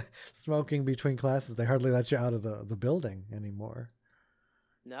 Smoking between classes. They hardly let you out of the building anymore.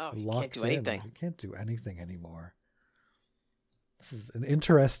 No, you can't do anything. You can't do anything anymore. This is an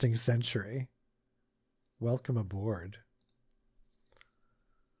interesting century. Welcome aboard.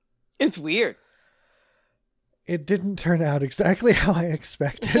 It's weird. It didn't turn out exactly how I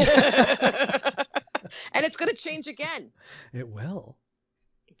expected. And it's going to change again. It will.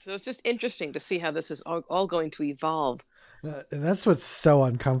 So it's just interesting to see how this is all going to evolve. And that's what's so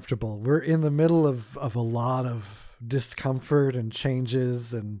uncomfortable. We're in the middle of a lot of discomfort and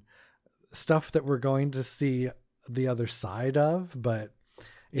changes and stuff that we're going to see the other side of, but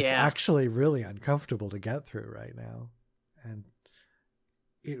it's actually really uncomfortable to get through right now. And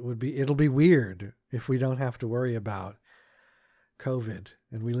it'll be weird if we don't have to worry about COVID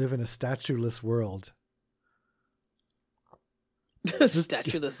and we live in a statueless world.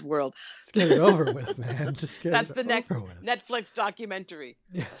 Statueless world. Just get it over with, man. Just get That's it the next over with. Netflix documentary.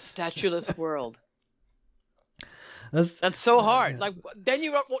 Yeah. Statueless world. That's so hard. Like then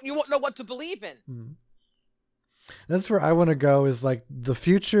you won't know what to believe in. Mm. That's where I want to go, is like the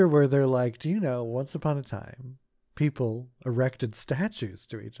future where they're like, do you know, once upon a time, people erected statues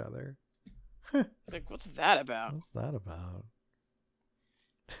to each other. Like, what's that about? What's that about?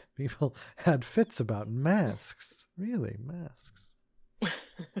 People had fits about masks. Really, masks.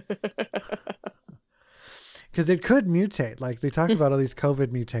 Because it could mutate. Like they talk about all these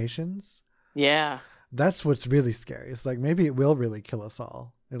COVID mutations. Yeah. That's what's really scary. It's like maybe it will really kill us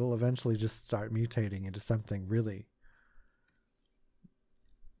all. It'll eventually just start mutating into something really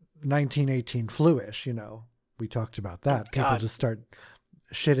 1918 flu-ish, We talked about that. Oh, people just start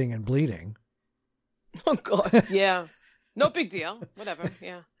shitting and bleeding. Oh, God. Yeah. No big deal. Whatever.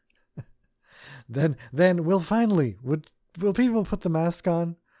 Yeah. Then we'll finally, will people put the mask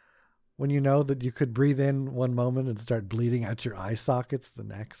on when you know that you could breathe in one moment and start bleeding out your eye sockets the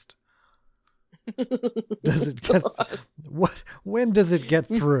next? Does it get when does it get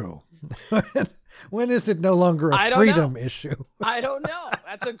through? when is it no longer a freedom issue? I don't know.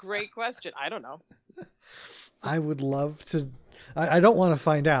 That's a great question. I don't know. I would love to. I don't want to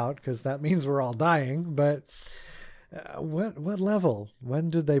find out because that means we're all dying. But what level? When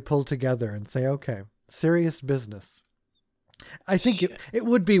did they pull together and say, okay, serious business? I think it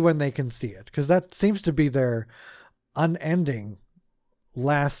would be when they can see it, because that seems to be their unending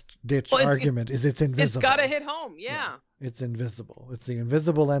last ditch argument. It's invisible. It's got to hit home. Yeah. It's invisible. It's the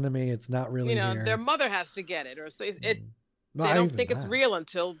invisible enemy. It's not really here. Their mother has to get it, or so they don't think it's real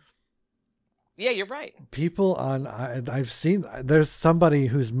until Yeah, you're right. People I've seen, there's somebody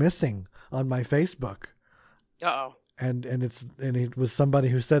who's missing on my Facebook. Uh-oh. And it was somebody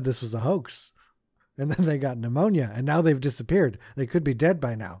who said this was a hoax. And then they got pneumonia, and now they've disappeared. They could be dead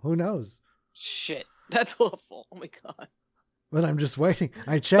by now. Who knows? Shit. That's awful. Oh my God. But I'm just waiting.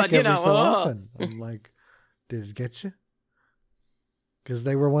 I check every so often. I'm like, did it get you? Because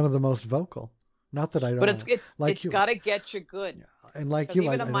they were one of the most vocal. Not that I don't. But it's got to get you good. Yeah. And like you,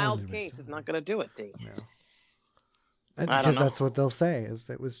 even a mild case is not going to do it, Dee. Yeah. Because that's what they'll say. Is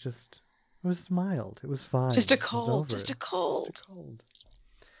it was mild. It was fine. Just a cold. Just a cold.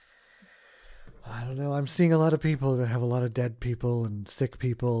 I don't know. I'm seeing a lot of people that have a lot of dead people and sick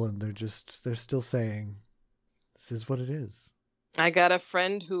people, and they're still saying, this is what it is. I got a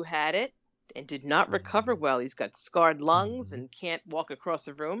friend who had it and did not recover well. He's got scarred lungs and can't walk across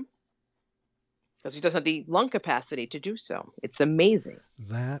a room because he doesn't have the lung capacity to do so. It's amazing.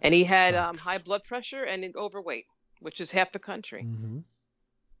 And he had high blood pressure and overweight, which is half the country. Mm-hmm.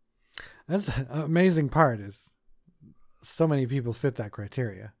 That's the amazing part is so many people fit that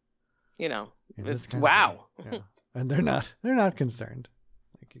criteria. You know, wow. Yeah. And they're not concerned.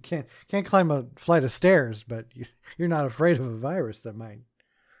 Like you can't climb a flight of stairs, but you're not afraid of a virus that might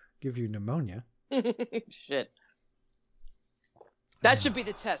give you pneumonia. Shit. That should be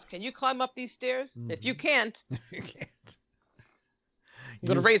the test. Can you climb up these stairs? Mm-hmm. If you can't, you can't. I'm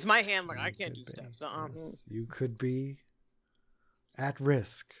going to raise my hand like I can't do steps. Yes. You could be at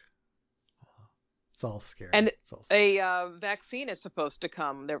risk. It's all scary. And a vaccine is supposed to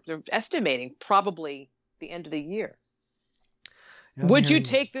come. They're estimating probably the end of the year. Yeah, would you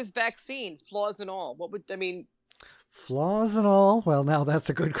take this vaccine, flaws and all? Flaws and all? Well, now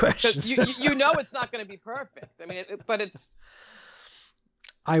that's a good question. you know it's not going to be perfect. I mean, but it's.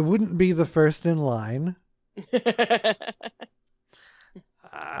 I wouldn't be the first in line.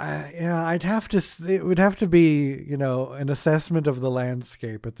 I'd have to. It would have to be, an assessment of the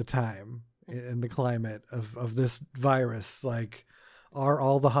landscape at the time and the climate of this virus. Like, are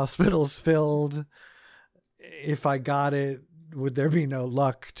all the hospitals filled? If I got it, would there be no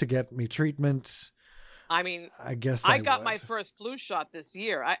luck to get me treatment? I mean, I guess I got my first flu shot this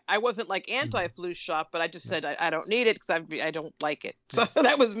year. I wasn't like anti-flu shot, but I just said I don't need it because I don't like it. So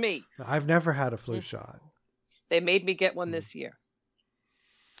that was me. I've never had a flu shot. They made me get one this year.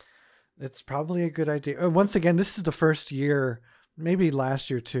 It's probably a good idea. Once again, this is the first year, maybe last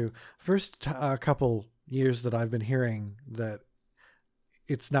year too, first couple years that I've been hearing that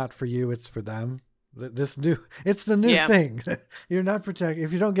it's not for you, it's for them. It's the new thing. You're not protected.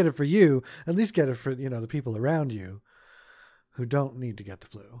 If you don't get it for you, at least get it for, the people around you who don't need to get the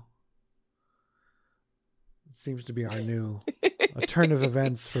flu. It seems to be our new a turn of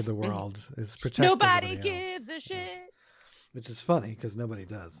events for the world is protect. Nobody gives a shit. Which is funny because nobody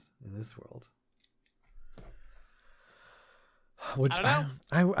does in this world. Which I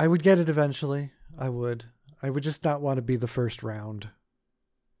don't know. I would get it eventually. I would just not want to be the first round.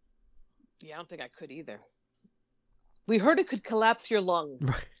 Yeah, I don't think I could either. We heard it could collapse your lungs.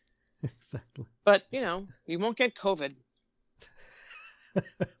 Right. Exactly. But, you won't get COVID.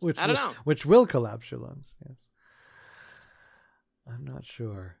 I don't know. Which will collapse your lungs, yes. I'm not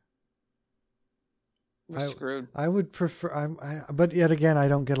sure. We're screwed. I would prefer, but yet again, I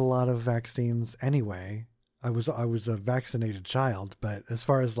don't get a lot of vaccines anyway. I was a vaccinated child, but as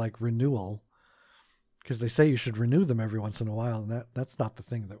far as like renewal, because they say you should renew them every once in a while, and that's not the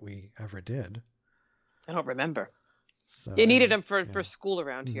thing that we ever did. I don't remember. So, you needed them for school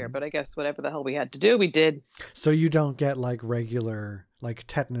around here, but I guess whatever the hell we had to do, we did. So you don't get like regular like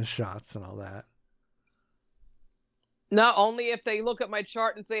tetanus shots and all that? Not only if they look at my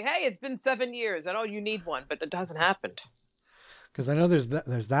chart and say, "Hey, it's been 7 years. I know you need one," but it hasn't happened. Because I know there's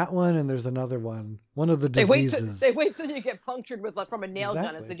that one and there's another one. One of the diseases. They wait till you get punctured with from a nail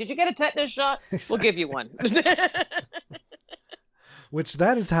gun and say, "Did you get a tetanus shot? Exactly. We'll give you one." Which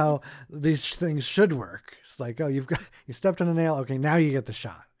that is how these things should work. It's like, oh, you stepped on a nail. Okay, now you get the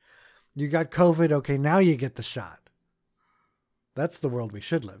shot. You got COVID. Okay, now you get the shot. That's the world we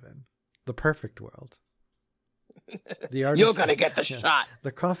should live in. The perfect world. You're gonna get the shot.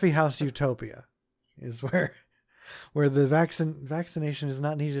 The coffee house utopia is where the vaccination is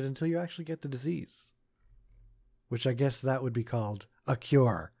not needed until you actually get the disease, which I guess that would be called a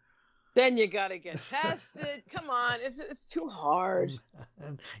cure. Then you gotta get tested. Come on, it's too hard.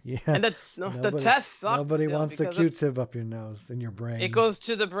 Yeah, and the test sucks. Nobody wants the Q-tip up your nose in your brain. It goes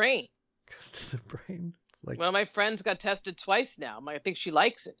to the brain. It goes to the brain. It's like... One of my friends got tested twice now. I think she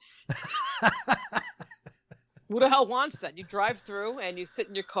likes it. Who the hell wants that? You drive through and you sit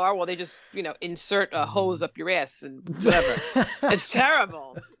in your car while they just, insert a hose up your ass and whatever. It's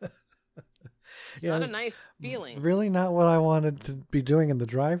terrible. Yeah, not a nice feeling. Really not what I wanted to be doing in the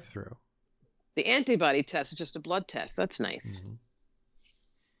drive-through. The antibody test is just a blood test. That's nice. Mm-hmm.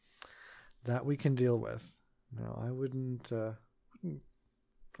 That we can deal with. No, I wouldn't.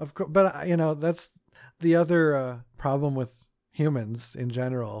 Of course, but that's the other problem with humans in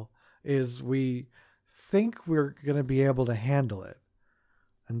general is we think we're going to be able to handle it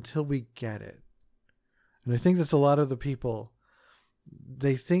until we get it. And I think that's a lot of the people.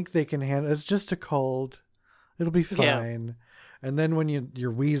 They think they can handle. It's just a cold. It'll be fine. Yeah. And then when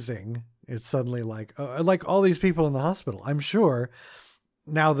you're wheezing, it's suddenly like all these people in the hospital. I'm sure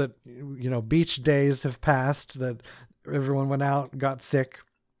now that beach days have passed, that everyone went out, got sick.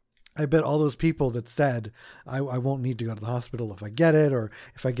 I bet all those people that said, I won't need to go to the hospital if I get it, or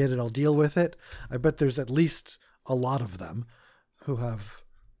if I get it, I'll deal with it. I bet there's at least a lot of them who have.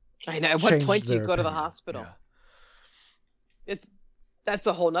 I know. At what point do you go to the hospital? Yeah. That's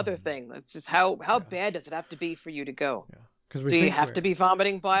a whole nother thing. That's just how bad does it have to be for you to go? Yeah. Do you have to be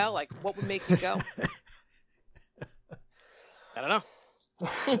vomiting bile? Like, what would make you go? I don't know.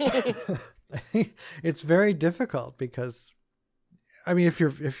 It's very difficult because, I mean, if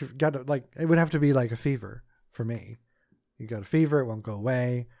you've got it would have to be like a fever for me. You got a fever, it won't go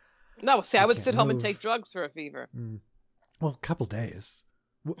away. No, see, I would sit home and take drugs for a fever. Well, a couple days.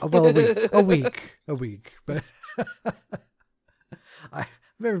 Well, a week, but I'm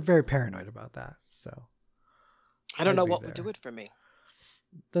very, very paranoid about that. So I don't know what would do it for me.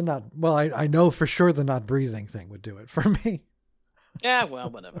 I know for sure the not breathing thing would do it for me. Yeah, well,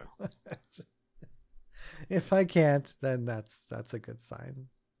 whatever. If I can't, then that's a good sign.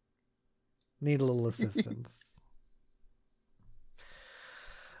 Need a little assistance.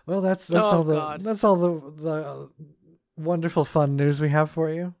 Well, that's all the wonderful fun news we have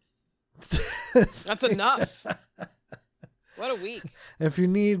for you. That's enough. What a week. If you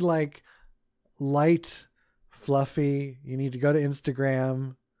need like light, fluffy, you need to go to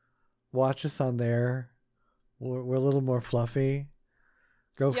Instagram, watch us on there. We're a little more fluffy.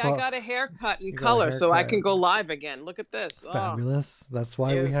 I got a haircut in color, so I can go live again. Look at this. Fabulous. That's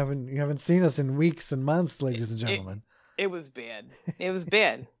why you haven't seen us in weeks and months, ladies and gentlemen. It was bad. It was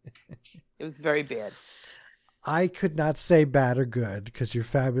bad. It was very bad. I could not say bad or good because you're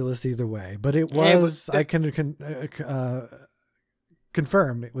fabulous either way, but it was I can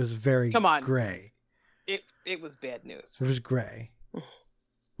confirm it was very gray. It was bad news. It was gray,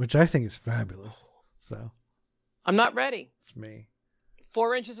 which I think is fabulous. So I'm not ready. It's me.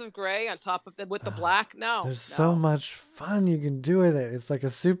 4 inches of gray on top of with the black. There's so much fun you can do with it. It's like a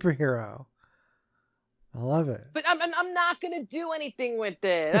superhero. I love it. But I'm not going to do anything with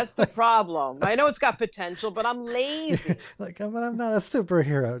it. That's the problem. I know it's got potential, but I'm lazy. I'm not a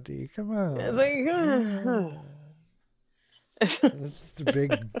superhero, D. Come on. It's just a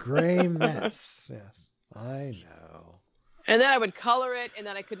big gray mess. Yes, I know. And then I would color it, and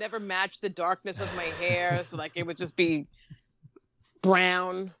then I could never match the darkness of my hair, so it would just be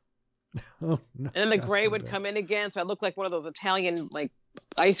brown. Oh, no, and then the gray would come in again, so I looked like one of those Italian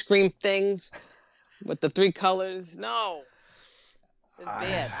ice cream things with the 3 colors. No, it's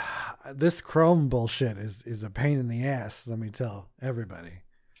bad. This Chrome bullshit is a pain in the ass. Let me tell everybody.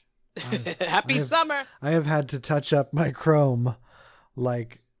 Happy summer. I have had to touch up my Chrome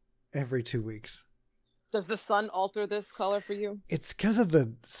every 2 weeks. Does the sun alter this color for you? It's because of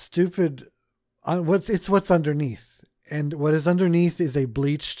the stupid. What's underneath. And what is underneath is a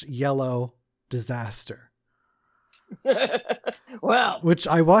bleached yellow disaster. Well, which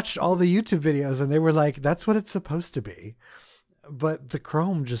I watched all the YouTube videos and they were like, that's what it's supposed to be. But the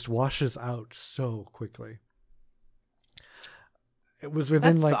Chrome just washes out so quickly. It was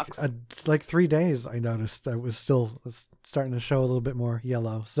within 3 days I noticed that it was still starting to show a little bit more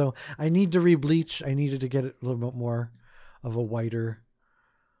yellow. So I need to rebleach. I needed to get it a little bit more of a whiter,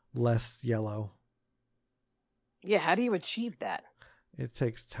 less yellow. Yeah, how do you achieve that? It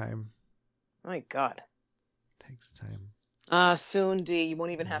takes time. My God. It takes time. Soon, D, you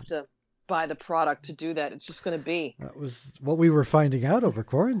won't even have to buy the product to do that. It's just going to be. That was what we were finding out over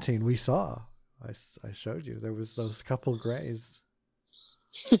quarantine. We saw. I showed you. There was those couple grays.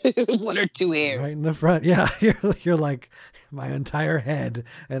 1 or 2 hairs. Right in the front. Yeah, you're like my entire head.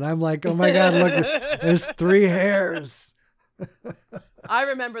 And I'm like, oh my God, look, there's 3 hairs. I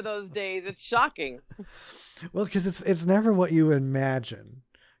remember those days. It's shocking. Well, because it's never what you imagine,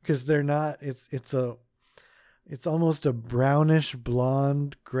 because they're not. It's almost a brownish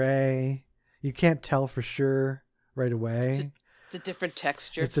blonde gray. You can't tell for sure right away. It's a different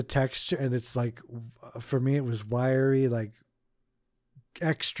texture. It's a texture, and it's for me, it was wiry,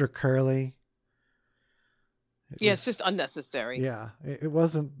 extra curly. It's just unnecessary. Yeah, it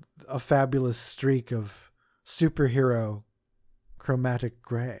wasn't a fabulous streak of superhero chromatic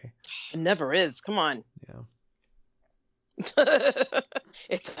gray. It never is. Come on. Yeah.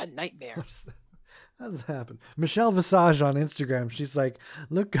 It's a nightmare. How does that happen? Michelle Visage on Instagram, she's like,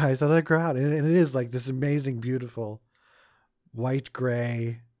 look, guys, I let it grow out. And it is like this amazing, beautiful white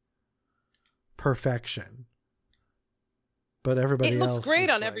gray perfection. But everybody else. It looks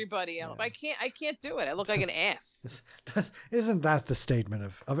great on like, everybody else. Yeah. I can't do it. I look like an ass. Isn't that the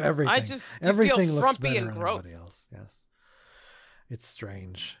statement of everything? I just everything feel looks frumpy better and on gross. everybody else. Yes. It's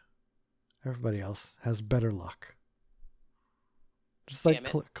strange. Everybody else has better luck. Just like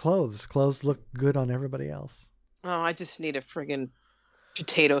clothes. Clothes look good on everybody else. Oh, I just need a friggin'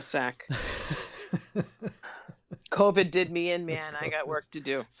 potato sack. COVID did me in, man. I got work to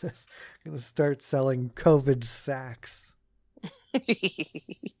do. I'm going to start selling COVID sacks.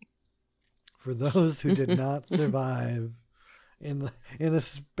 For those who did not survive in a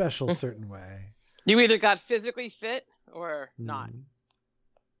special certain way. You either got physically fit or not.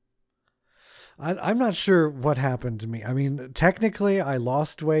 I'm not sure what happened to me. I mean, technically I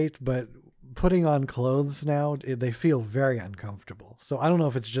lost weight, but putting on clothes now, they feel very uncomfortable. So I don't know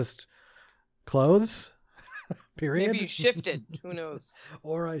if it's just clothes, period. Maybe you shifted. Who knows?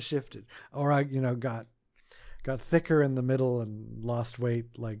 Or I shifted. Or I, got thicker in the middle and lost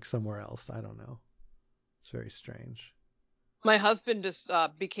weight like somewhere else. I don't know. It's very strange. My husband just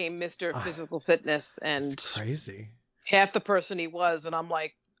became Mr. Physical Fitness, and it's crazy. Half the person he was, and I'm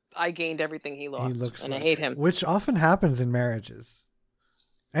like, I gained everything he lost, and I hate him. Which often happens in marriages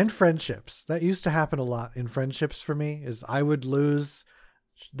and friendships. That used to happen a lot in friendships for me, is I would lose,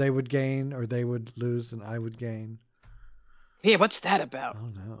 they would gain, or they would lose and I would gain. Yeah, what's that about?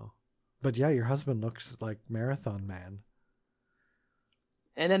 Oh, no. But yeah, your husband looks like Marathon Man.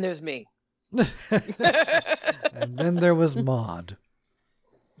 And then there's me. And then there was Maud.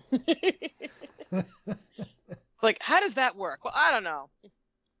 Like, how does that work? Well, I don't know.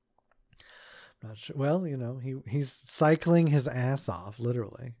 Not sure. Well, he's cycling his ass off,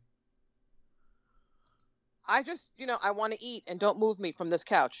 literally. I just, I want to eat and don't move me from this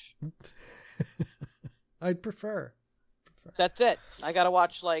couch. I'd prefer. That's it. I got to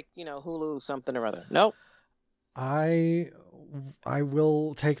watch Hulu something or other. Nope. I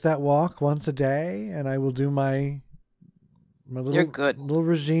will take that walk once a day, and I will do my little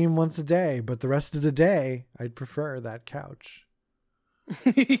regime once a day, but the rest of the day I'd prefer that couch.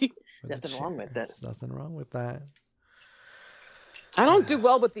 Nothing wrong with that. There's nothing wrong with that. I don't do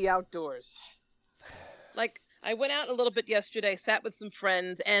well with the outdoors. Like, I went out a little bit yesterday, sat with some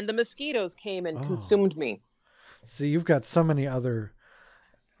friends, and the mosquitoes came and consumed me. See, you've got so many other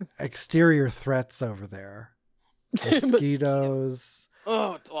exterior threats over there. Mosquitoes.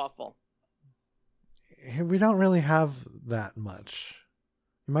 Oh, it's awful. We don't really have that much.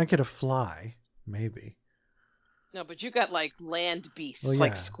 You might get a fly, maybe. No, but you got land beasts,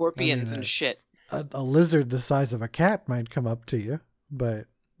 like scorpions and shit. A lizard the size of a cat might come up to you, but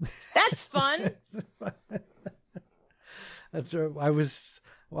that's fun. I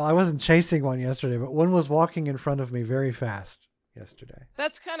wasn't chasing one yesterday, but one was walking in front of me very fast yesterday.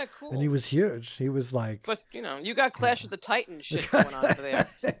 That's kind of cool. And he was huge. He was like... But, you got Clash of the Titans shit going on over there.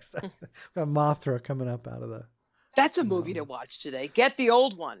 Exactly. Got Mothra coming up out of the... That's a movie to watch today. Get the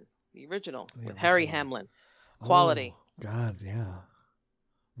old one, the original, with Harry Hamlin. Quality. Oh, God, yeah.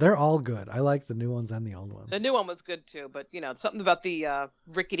 They're all good. I like the new ones and the old ones. The new one was good, too. But, something about the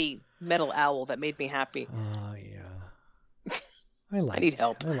rickety metal owl that made me happy. Oh, yeah. I need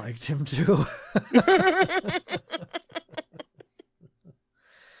help. I liked him, too.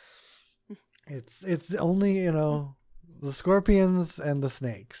 It's only, the scorpions and the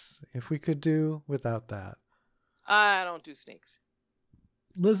snakes. If we could do without that. I don't do snakes.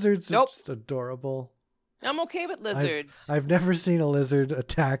 Lizards are just adorable. I'm okay with lizards. I've never seen a lizard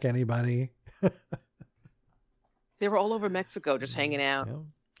attack anybody. They were all over Mexico just hanging out. Yeah.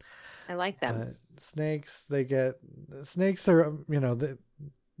 I like them. Snakes are, they're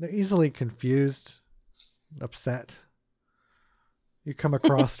easily confused, upset. You come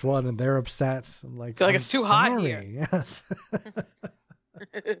across one and they're upset. I'm like it's too hot here. Yes.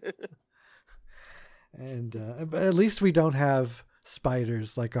 And but at least we don't have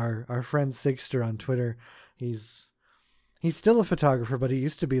spiders like our friend Sigster on Twitter. He's still a photographer, but he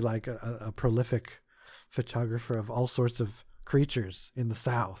used to be like a prolific photographer of all sorts of creatures in the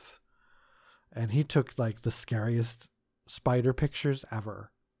South. And he took like the scariest spider pictures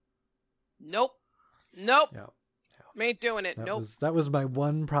ever. Nope. Yep. Ain't doing it. That was my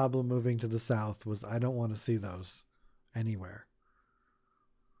one problem moving to the South, was I don't want to see those anywhere.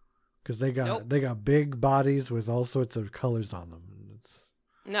 because they got Nope. they got big bodies with all sorts of colors on them. It's,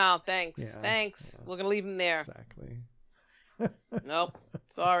 No, thanks. Yeah, Thanks. yeah. We're gonna leave them there. exactly. Nope.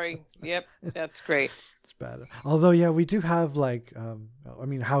 Sorry. Yep. That's great. It's bad. Although, yeah, we do have like, I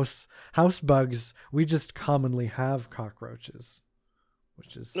mean, house bugs. We just commonly have cockroaches,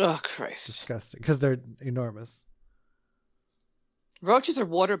 which is Oh Christ. disgusting because they're enormous. Roaches are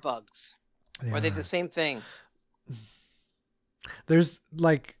water bugs. Or are they are. the same thing? There's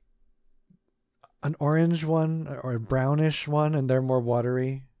like an orange one or a brownish one, and they're more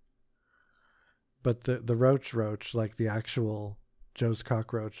watery. But the roach, like the actual Joe's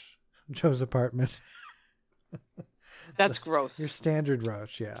cockroach, Joe's apartment. That's Your gross. standard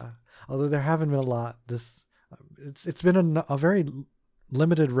roach, yeah. Although there haven't been a lot. It's been a very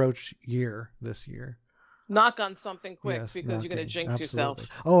limited roach year this year. Knock on something quick Yes, because you're gonna knocking, jinx yourself.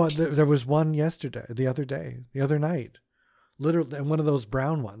 absolutely. Oh, there was one the other night. Literally, and one of those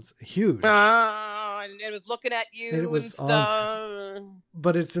brown ones, huge. And it was looking at you And it was and stuff.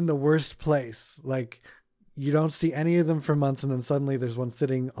 But it's in the worst place. Like, you don't see any of them for months, and then suddenly there's one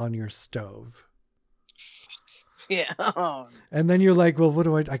sitting on your stove. Yeah. And then you're like, well, what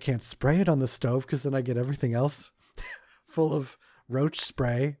do I can't spray it on the stove because then I get everything else full of roach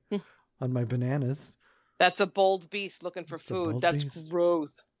spray on my bananas. That's a bold beast looking for It's a food. bold That's beast.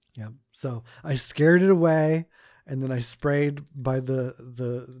 gross. Yeah. So I scared it away, and then I sprayed by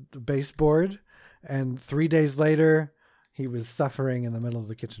the baseboard, and 3 days later, he was suffering in the middle of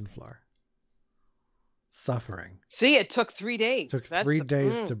the kitchen floor. Suffering. See, it took 3 days. Took That's 3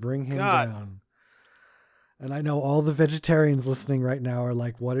 days to bring him God. down. And I know all the vegetarians listening right now are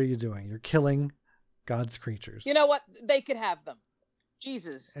like, what are you doing? You're killing God's creatures. You know what? They could have them.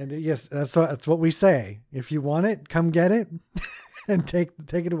 Jesus. And yes, that's what we say. If you want it, come get it and take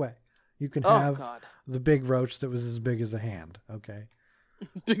it away. You can Oh have God. the big roach that was as big as a hand, okay?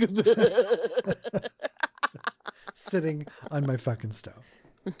 Because Sitting on my fucking stove.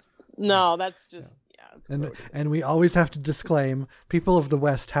 no, that's just it's And gross. and we always have to disclaim, people of the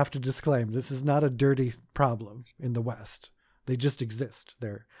West have to disclaim, this is not a dirty problem in the West. They just exist.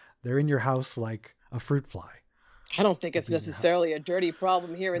 They're in your house like a fruit fly. I don't think it's in your necessarily a dirty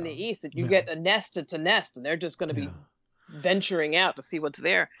problem here in the East. If you No. get a nest, it's a nest, and they're just going to be Yeah. venturing out to see what's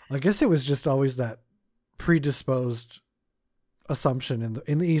there. I guess it was just always that predisposed assumption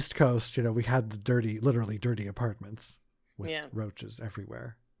in the East Coast. You know, we had the literally dirty apartments with Yeah. roaches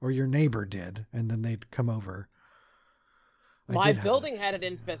everywhere, or your neighbor did, and then they'd come over. I My did have building had an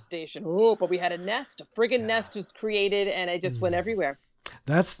infestation. Oh, but we had a nest. A friggin' nest was created, and it just went everywhere.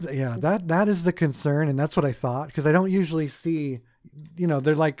 that is the concern, and that's what I thought, because I don't usually see, you know,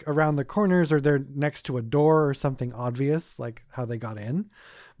 they're like around the corners or they're next to a door or something obvious, like how they got in.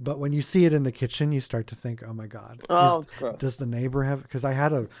 But when you see it in the kitchen, you start to think, oh my God, Oh, it's gross. does the neighbor have? Because I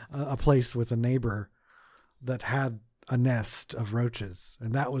had a place with a neighbor that had a nest of roaches,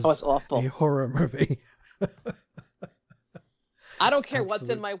 and that was it's awful. a horror movie. I don't care what's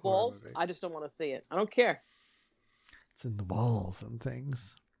in Absolute my horror walls. movie. I just don't want to see it. I don't care. It's in the walls and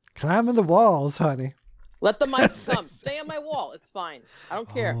things. Climb in the walls, honey. Let the mice come. Stay on my wall. It's fine. I don't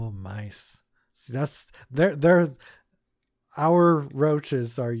care. Oh, mice. See, they're our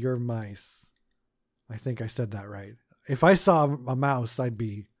roaches are your mice. I think I said that right. If I saw a mouse, I'd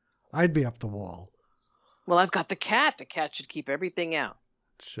be up the wall. Well, I've got the cat. The cat should keep everything out.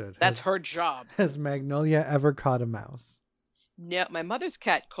 Should. That's her job. Has Magnolia ever caught a mouse? No, my mother's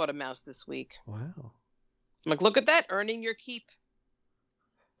cat caught a mouse this week. Wow. I'm like, look at that, earning your keep.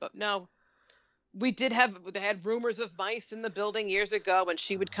 But no, they had rumors of mice in the building years ago, and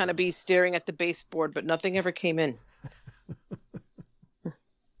she would kind of be staring at the baseboard, but nothing ever came in.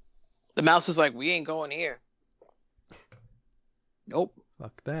 The mouse was like, we ain't going here. Nope.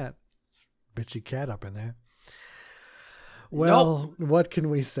 Fuck that. It's a bitchy cat up in there. Well, What can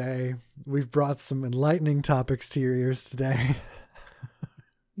we say? We've brought some enlightening topics to your ears today.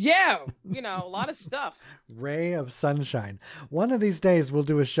 Yeah, a lot of stuff. Ray of sunshine. One of these days we'll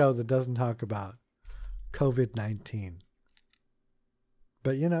do a show that doesn't talk about COVID-19.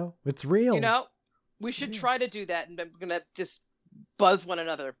 But it's real. We should try to do that, and we're going to just buzz one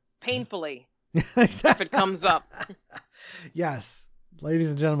another painfully Exactly. if it comes up. Yes. Ladies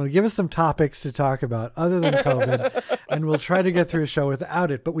and gentlemen, give us some topics to talk about other than COVID, and we'll try to get through a show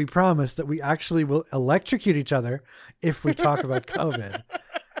without it. But we promise that we actually will electrocute each other if we talk about COVID,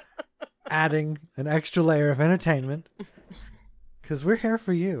 adding an extra layer of entertainment, because we're here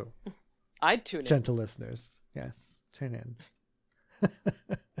for you, I'd tune in. gentle listeners. Yes, tune in.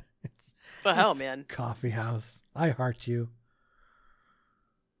 The hell, man. Coffee House. I heart you.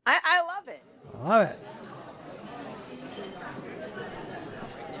 I love it. I love it.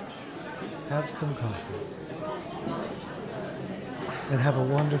 have some coffee, and have a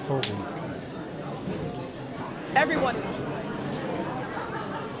wonderful week. Everyone.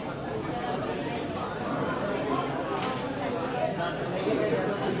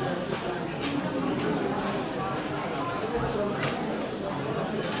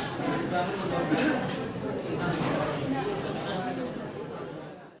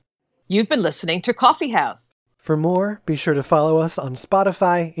 You've been listening to Coffee House. For more, be sure to follow us on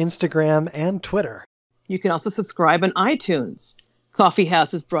Spotify, Instagram, and Twitter. You can also subscribe on iTunes. Coffee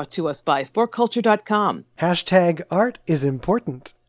House is brought to us by forculture.com. #ArtIsImportant.